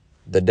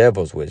the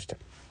devil's wisdom?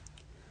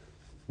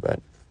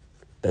 But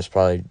that's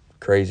probably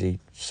crazy,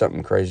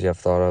 something crazy I've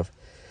thought of.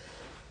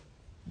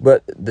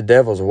 But the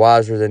devil's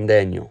wiser than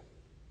Daniel.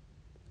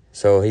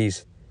 So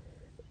he's,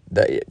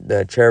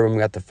 the cherubim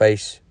got the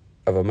face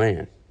of a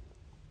man.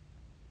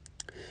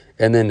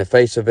 And then the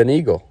face of an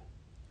eagle.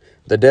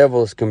 The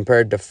devil is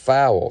compared to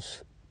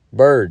fowls,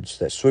 birds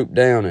that swoop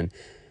down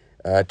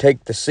and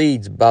take the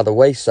seeds by the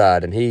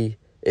wayside. And he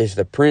is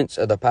the prince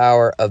of the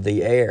power of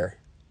the air.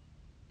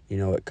 You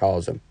know, it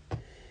calls him.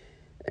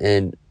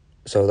 And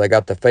so they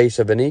got the face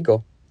of an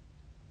eagle.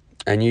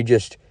 And you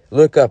just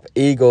look up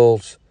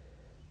eagles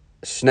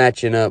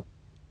snatching up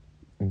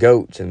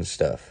goats and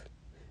stuff.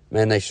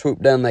 Man, they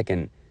swoop down, they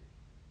can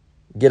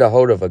get a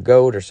hold of a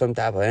goat or some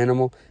type of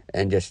animal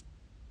and just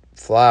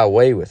fly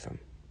away with them.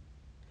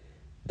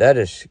 That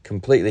is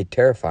completely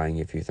terrifying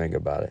if you think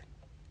about it.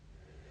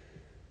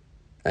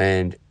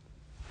 And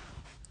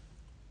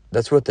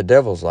that's what the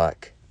devil's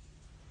like.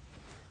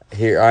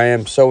 Here I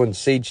am sowing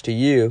seeds to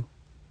you,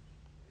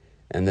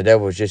 and the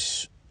devil's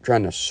just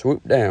trying to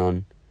swoop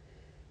down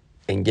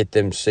and get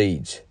them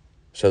seeds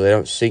so they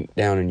don't sink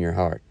down in your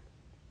heart.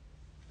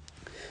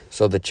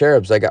 So the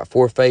cherubs, they got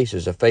 4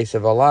 faces: the face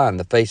of a lion,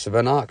 the face of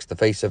an ox, the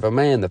face of a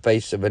man, the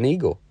face of an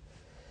eagle.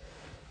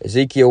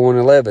 Ezekiel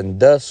 1:11,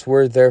 thus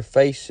were their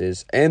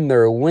faces, and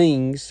their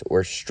wings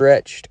were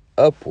stretched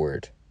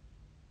upward.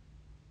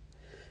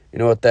 You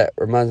know what that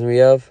reminds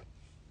me of?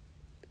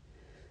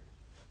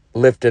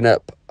 Lifting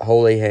up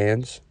holy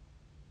hands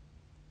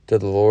to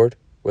the Lord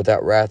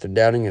without wrath and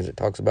doubting, as it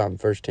talks about in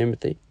 1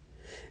 Timothy.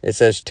 It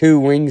says,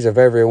 2 wings of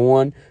every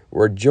one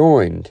were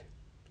joined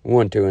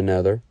one to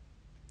another,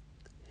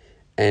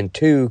 and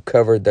 2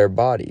 covered their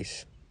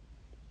bodies.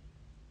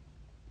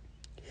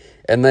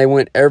 And they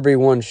went every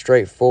one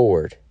straight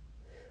forward,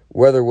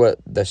 Whether what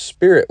the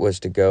Spirit was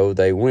to go,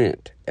 they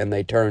went, and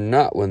they turned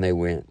not when they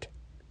went.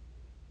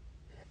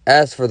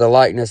 As for the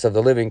likeness of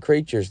the living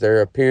creatures,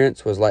 their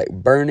appearance was like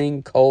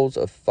burning coals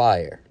of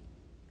fire.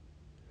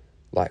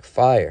 Like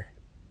fire.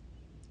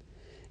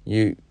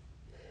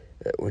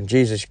 When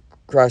Jesus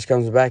Christ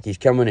comes back, he's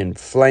coming in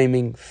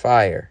flaming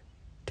fire,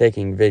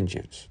 taking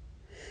vengeance.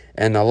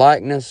 And the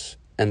likeness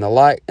and the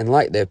light and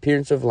like the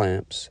appearance of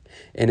lamps,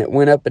 and it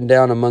went up and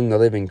down among the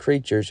living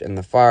creatures, and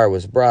the fire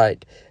was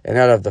bright, and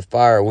out of the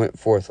fire went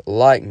forth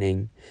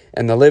lightning,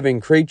 and the living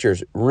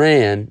creatures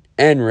ran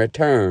and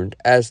returned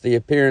as the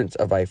appearance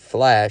of a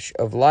flash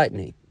of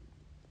lightning.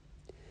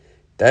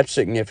 That's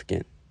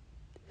significant.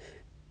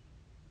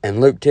 And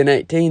Luke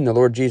 10:18, the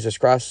Lord Jesus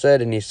Christ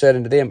said, and he said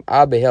unto them,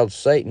 I beheld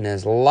Satan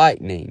as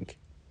lightning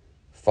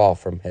fall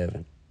from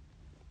heaven.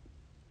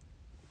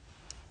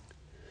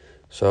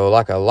 So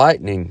like a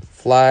lightning,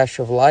 flash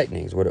of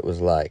lightning is what it was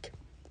like.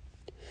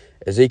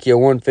 Ezekiel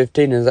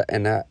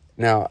 1:15,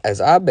 now as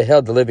I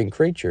beheld the living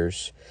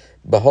creatures,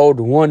 behold,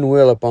 one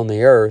wheel upon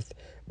the earth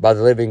by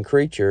the living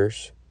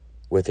creatures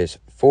with his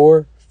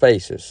 4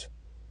 faces.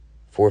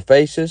 4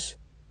 faces.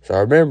 So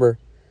remember,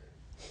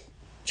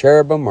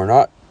 cherubim are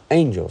not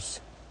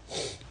angels.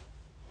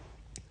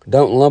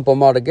 Don't lump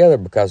them all together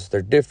because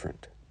they're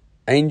different.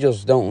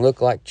 Angels don't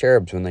look like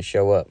cherubs when they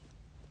show up.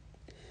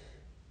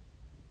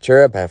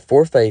 Cherub have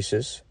 4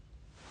 faces.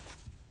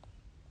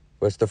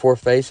 What's the 4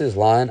 faces?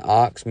 Lion,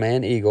 ox,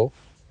 man, eagle.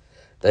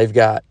 They've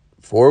got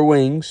 4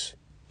 wings.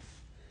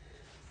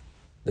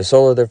 The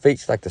sole of their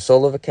feet's like the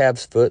sole of a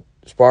calf's foot.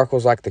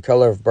 Sparkles like the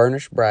color of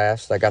burnished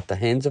brass. They got the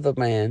hands of a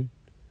man.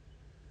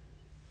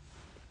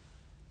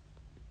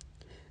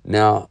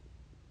 Now,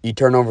 you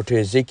turn over to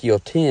Ezekiel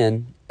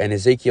 10, and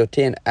Ezekiel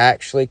 10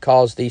 actually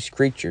calls these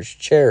creatures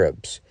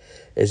cherubs.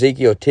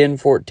 Ezekiel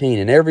 10:14,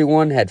 and every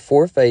one had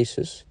 4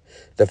 faces.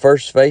 The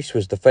first face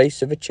was the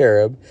face of a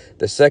cherub,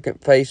 the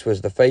second face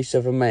was the face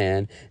of a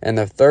man, and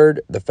the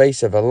third the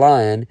face of a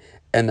lion,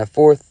 and the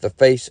fourth the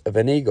face of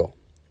an eagle.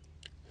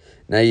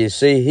 Now you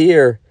see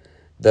here,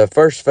 the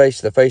first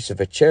face, the face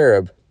of a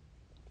cherub,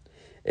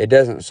 it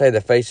doesn't say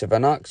the face of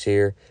an ox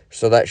here,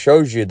 so that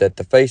shows you that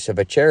the face of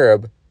a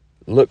cherub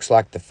looks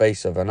like the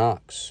face of an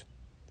ox.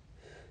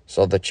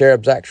 So the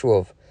cherub's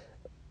actual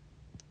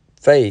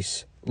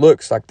face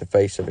looks like the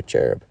face of a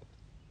cherub.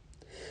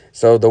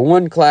 So the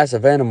one class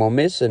of animal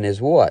missing is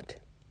what?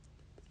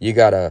 You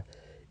got an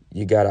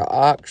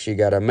ox, you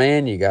got a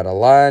man, you got a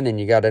lion, and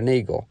you got an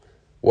eagle.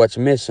 What's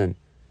missing?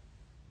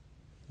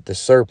 The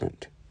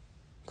serpent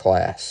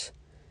class.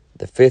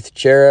 The 5th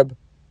cherub,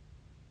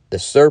 the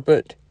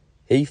serpent,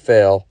 he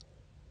fell,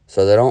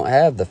 so they don't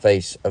have the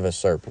face of a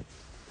serpent.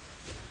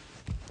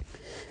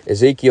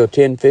 Ezekiel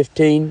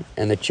 10:15,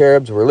 and the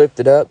cherubs were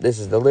lifted up. This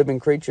is the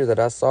living creature that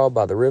I saw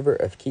by the river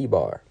of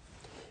Chebar.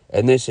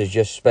 And this is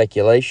just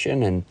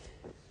speculation and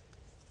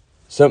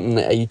something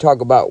that you talk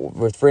about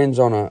with friends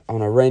on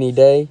a rainy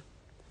day.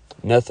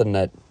 Nothing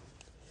that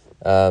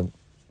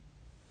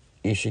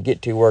you should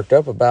get too worked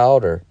up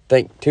about or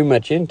think too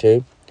much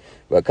into.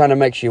 But it kind of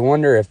makes you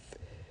wonder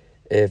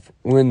if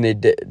when the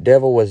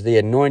devil was the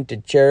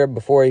anointed cherub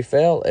before he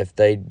fell,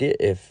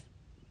 if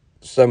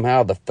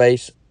somehow the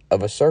face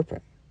of a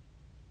serpent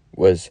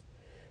was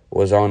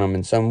on him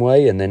in some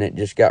way, and then it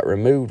just got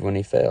removed when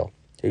he fell.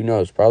 Who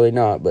knows? Probably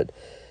not, but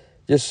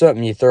just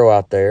something you throw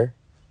out there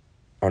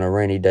on a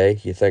rainy day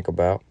you think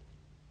about.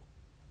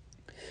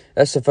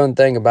 That's the fun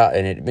thing about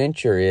an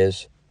adventure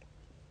is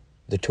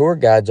the tour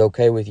guide's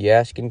okay with you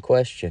asking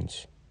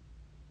questions.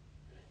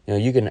 You know,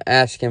 you can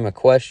ask him a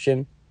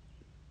question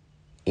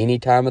any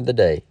time of the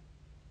day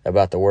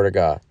about the Word of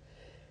God,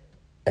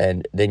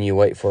 and then you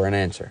wait for an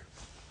answer.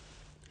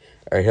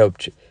 Or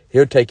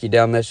he'll take you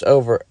down this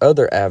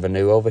other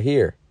avenue over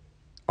here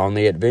on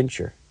the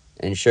adventure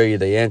and show you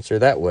the answer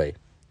that way.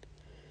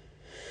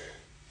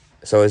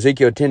 So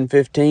Ezekiel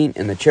 10:15,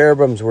 and the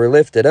cherubims were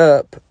lifted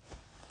up,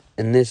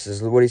 and this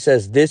is what he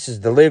says, this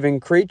is the living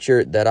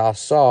creature that I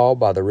saw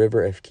by the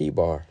river of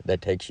Chebar. That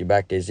takes you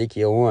back to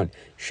Ezekiel 1,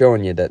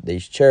 showing you that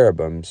these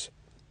cherubims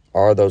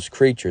are those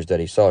creatures that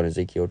he saw in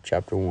Ezekiel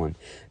chapter 1.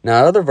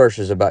 Now, other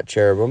verses about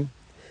cherubim,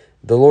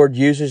 the Lord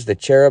uses the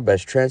cherub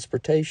as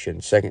transportation,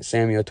 2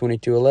 Samuel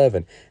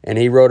 22:11. And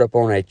he rode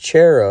upon a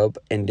cherub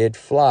and did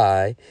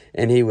fly,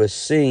 and he was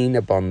seen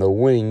upon the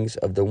wings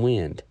of the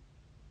wind.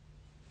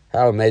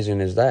 How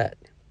amazing is that?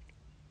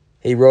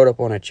 He rode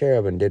upon a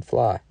cherub and did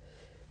fly.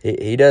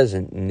 He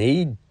doesn't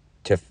need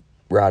to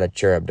ride a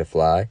cherub to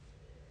fly.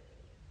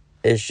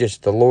 It's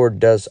just the Lord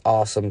does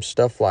awesome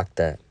stuff like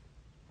that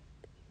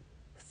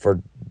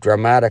for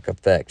dramatic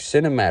effect,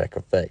 cinematic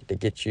effect, to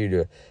get you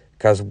to,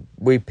 because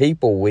we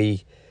people,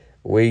 we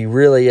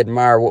really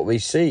admire what we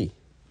see.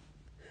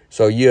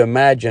 So you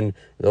imagine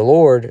the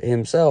Lord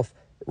himself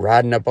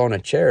riding up on a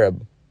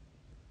cherub.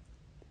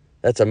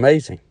 That's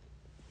amazing.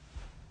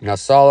 Now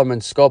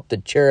Solomon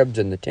sculpted cherubs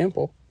in the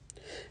temple.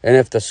 And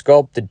if the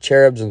sculpted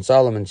cherubs in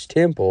Solomon's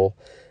temple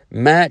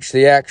match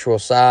the actual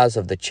size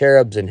of the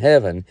cherubs in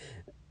heaven,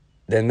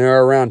 then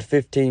they're around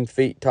 15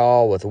 feet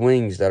tall with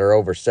wings that are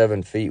over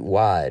 7 feet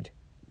wide.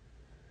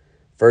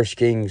 1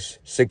 Kings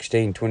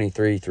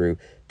 16:23 through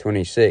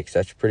 26.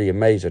 That's pretty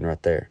amazing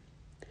right there.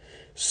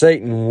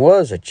 Satan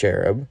was a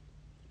cherub,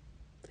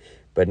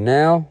 but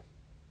now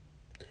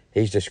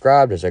he's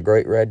described as a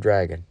great red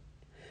dragon.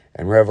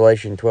 And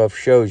Revelation 12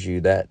 shows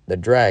you that the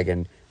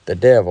dragon, the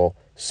devil,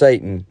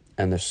 Satan,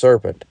 and the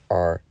serpent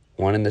are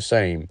one and the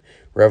same.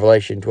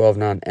 Revelation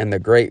 12:9, and the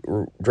great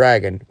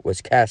dragon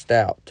was cast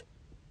out.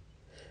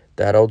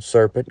 That old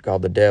serpent,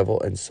 called the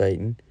devil and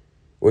Satan,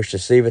 which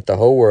deceiveth the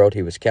whole world,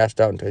 he was cast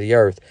out into the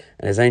earth,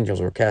 and his angels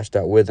were cast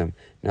out with him.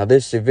 Now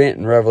this event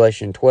in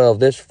Revelation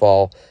 12, this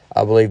fall,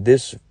 I believe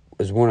this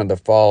is one of the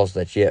falls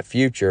that's yet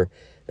future,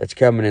 that's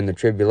coming in the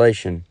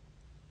tribulation.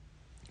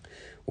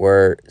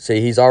 Where,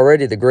 see, he's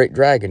already the great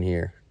dragon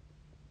here.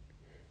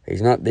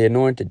 He's not the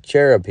anointed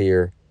cherub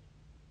here.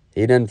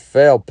 He didn't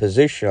fail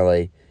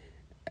positionally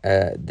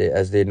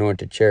as the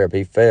anointed cherub.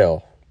 He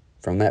fell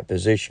from that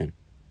position.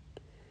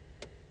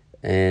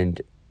 And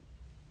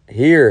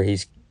here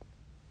he's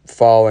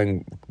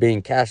falling,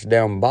 being cast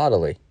down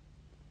bodily.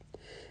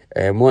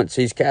 And once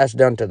he's cast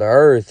down to the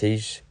earth,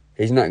 he's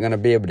not going to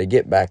be able to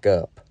get back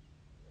up.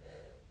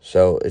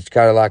 So it's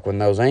kind of like when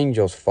those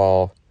angels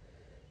fall,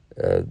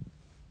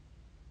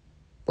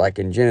 like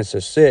in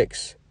Genesis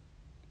 6,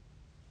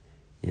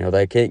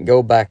 they can't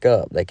go back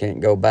up. They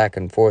can't go back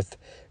and forth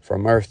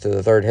from earth to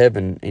the third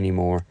heaven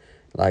anymore.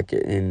 Like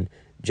in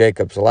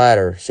Jacob's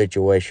ladder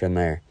situation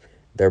there.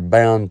 They're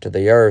bound to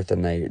the earth,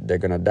 and they're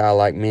going to die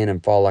like men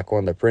and fall like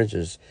one of the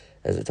princes,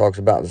 as it talks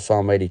about in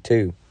Psalm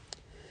 82.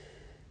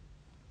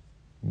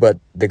 But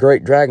the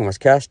great dragon was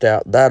cast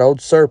out, that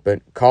old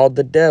serpent called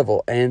the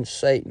devil and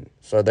Satan.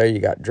 So there you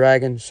got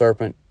dragon,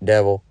 serpent,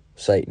 devil,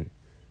 Satan.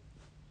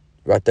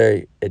 Right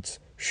there, it's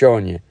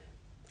showing you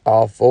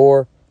all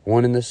four,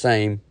 one and the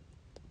same.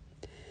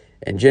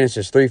 In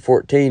Genesis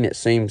 3:14, it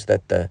seems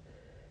that the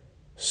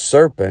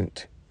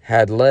serpent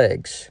had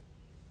legs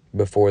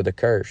before the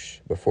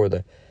curse, before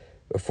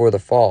the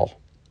fall.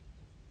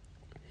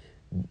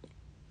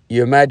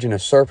 You imagine a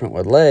serpent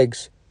with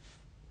legs,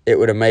 it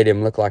would have made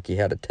him look like he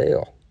had a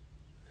tail.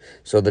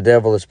 So the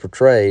devil is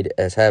portrayed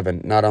as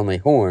having not only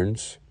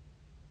horns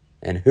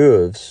and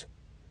hooves,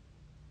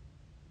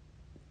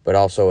 but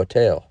also a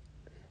tail.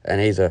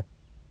 And he's a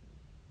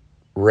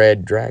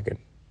red dragon.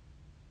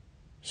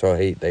 So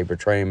they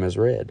portray him as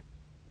red.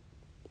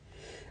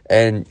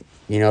 And,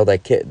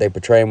 they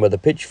portray him with a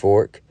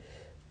pitchfork.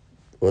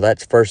 Well,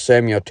 that's 1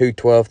 Samuel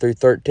 2:12 through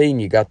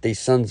 13. You got these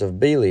sons of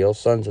Belial,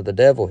 sons of the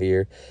devil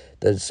here.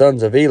 The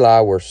sons of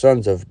Eli were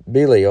sons of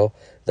Belial.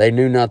 They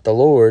knew not the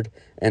Lord,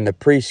 and the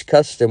priest's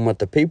custom with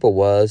the people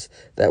was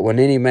that when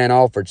any man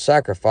offered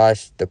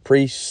sacrifice, the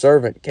priest's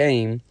servant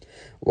came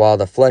while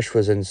the flesh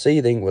was in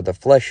seething with a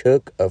flesh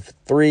hook of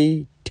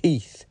 3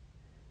 teeth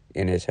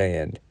in his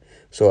hand.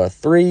 So a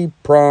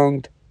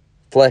 3-pronged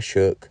flesh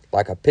hook,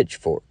 like a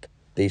pitchfork,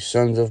 these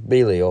sons of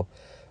Belial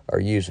are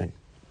using.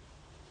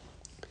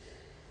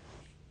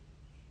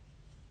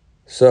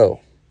 So,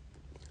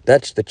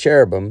 that's the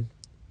cherubim.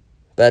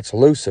 That's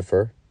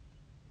Lucifer.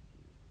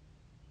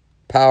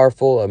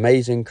 Powerful,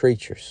 amazing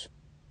creatures.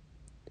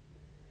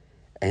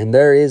 And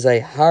there is a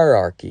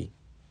hierarchy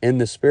in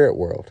the spirit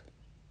world.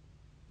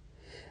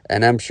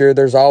 And I'm sure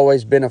there's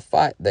always been a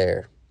fight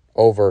there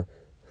over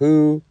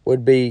who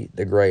would be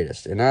the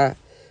greatest. And I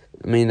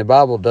mean, the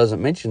Bible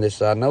doesn't mention this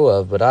that I know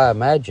of, but I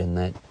imagine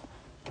that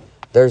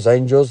there's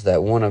angels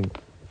that want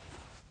to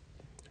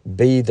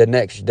be the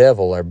next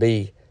devil or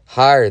be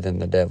higher than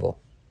the devil.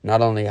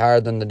 Not only higher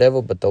than the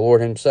devil, but the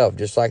Lord himself,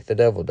 just like the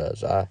devil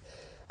does. I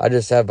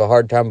just have a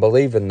hard time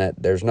believing that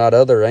there's not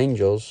other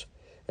angels.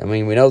 I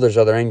mean, we know there's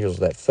other angels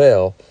that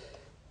fell,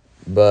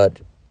 but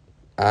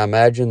I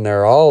imagine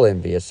they're all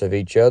envious of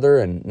each other,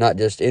 and not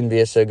just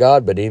envious of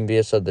God, but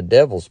envious of the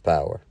devil's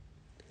power.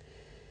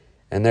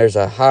 And there's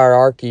a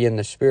hierarchy in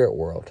the spirit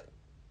world.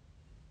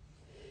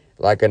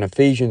 Like in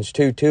Ephesians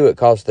 2:2, it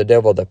calls the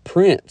devil the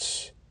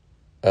prince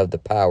of the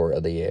power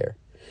of the air.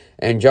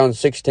 And John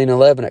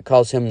 16:11, it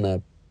calls him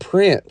the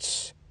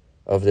prince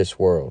of this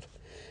world.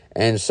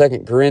 And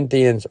 2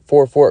 Corinthians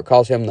 4:4, it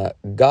calls him the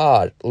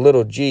God,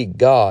 little g,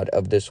 God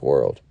of this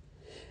world.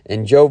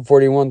 In Job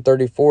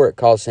 41:34, it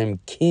calls him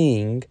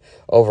king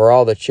over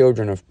all the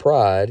children of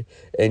pride.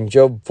 In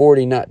Job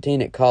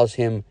 40:19, it calls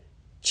him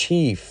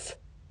chief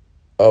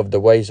of the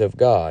ways of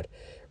God.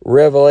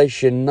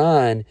 Revelation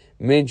 9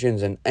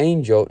 mentions an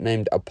angel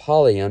named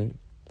Apollyon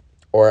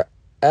or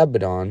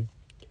Abaddon,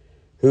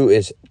 who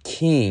is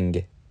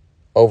king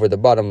over the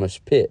bottomless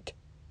pit.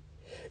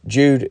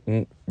 Jude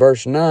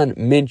verse 9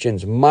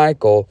 mentions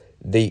Michael,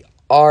 the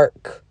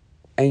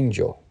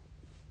archangel.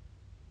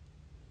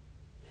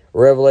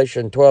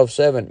 Revelation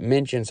 12:7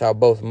 mentions how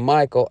both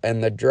Michael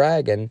and the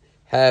dragon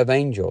have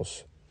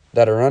angels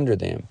that are under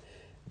them.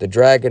 The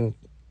dragon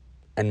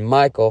and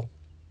Michael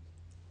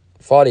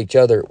fought each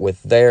other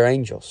with their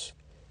angels.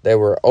 They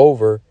were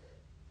over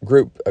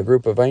a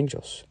group of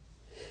angels.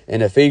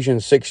 In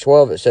Ephesians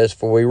 6:12 it says,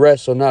 "For we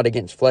wrestle not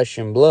against flesh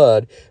and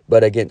blood,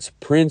 but against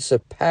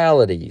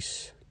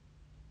principalities,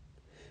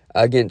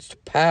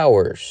 against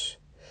powers,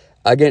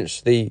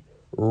 against the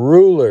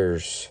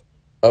rulers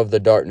of the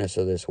darkness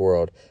of this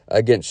world,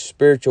 against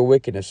spiritual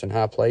wickedness in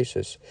high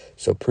places.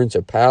 So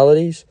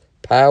principalities,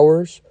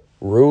 powers,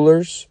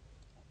 rulers,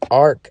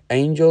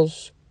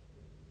 archangels,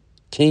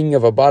 king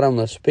of a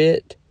bottomless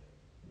pit,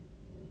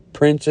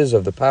 princes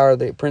of the power of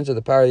the prince of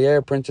the power of the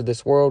air, prince of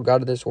this world,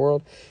 God of this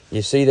world.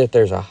 You see that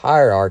there's a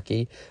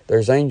hierarchy.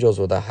 There's angels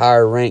with a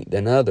higher rank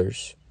than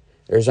others.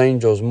 There's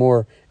angels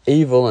more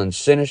evil and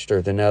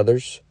sinister than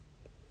others.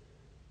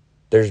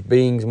 There's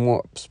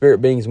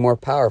spirit beings more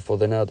powerful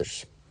than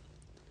others.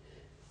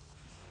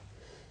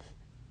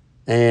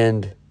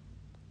 And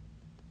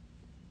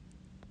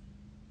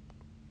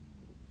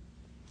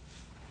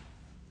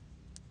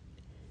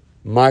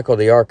Michael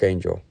the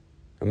Archangel,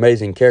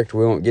 amazing character,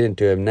 we won't get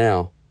into him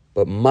now,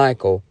 but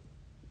Michael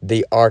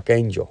the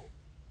Archangel.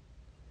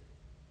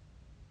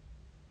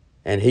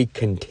 And he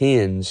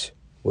contends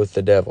with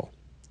the devil.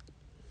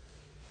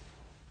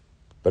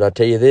 But I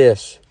tell you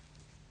this,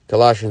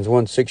 Colossians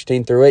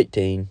 1:16 through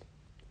 18,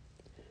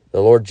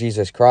 the Lord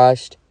Jesus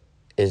Christ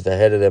is the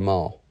head of them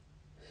all.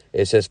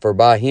 It says, for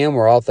by him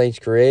were all things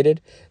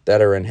created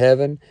that are in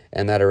heaven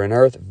and that are in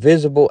earth,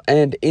 visible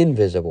and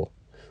invisible,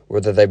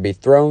 whether they be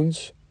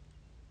thrones,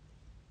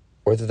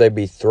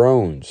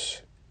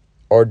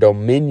 or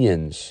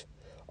dominions,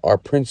 or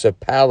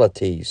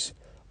principalities,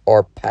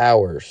 or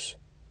powers.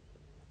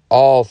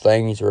 All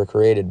things were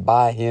created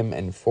by him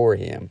and for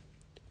him.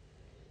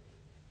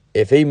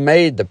 If he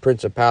made the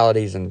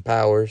principalities and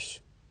powers,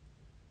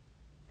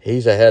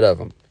 he's ahead of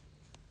them.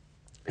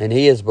 And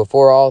he is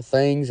before all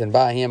things, and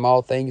by him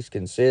all things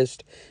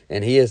consist.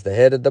 And he is the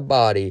head of the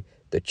body,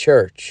 the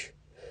church,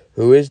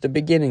 who is the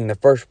beginning, the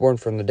firstborn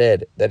from the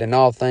dead, that in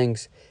all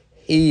things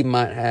he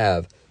might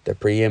have the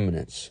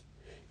preeminence.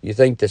 You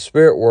think the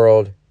spirit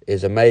world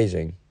is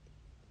amazing.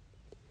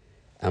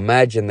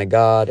 Imagine the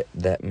God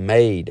that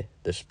made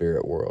the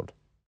spirit world.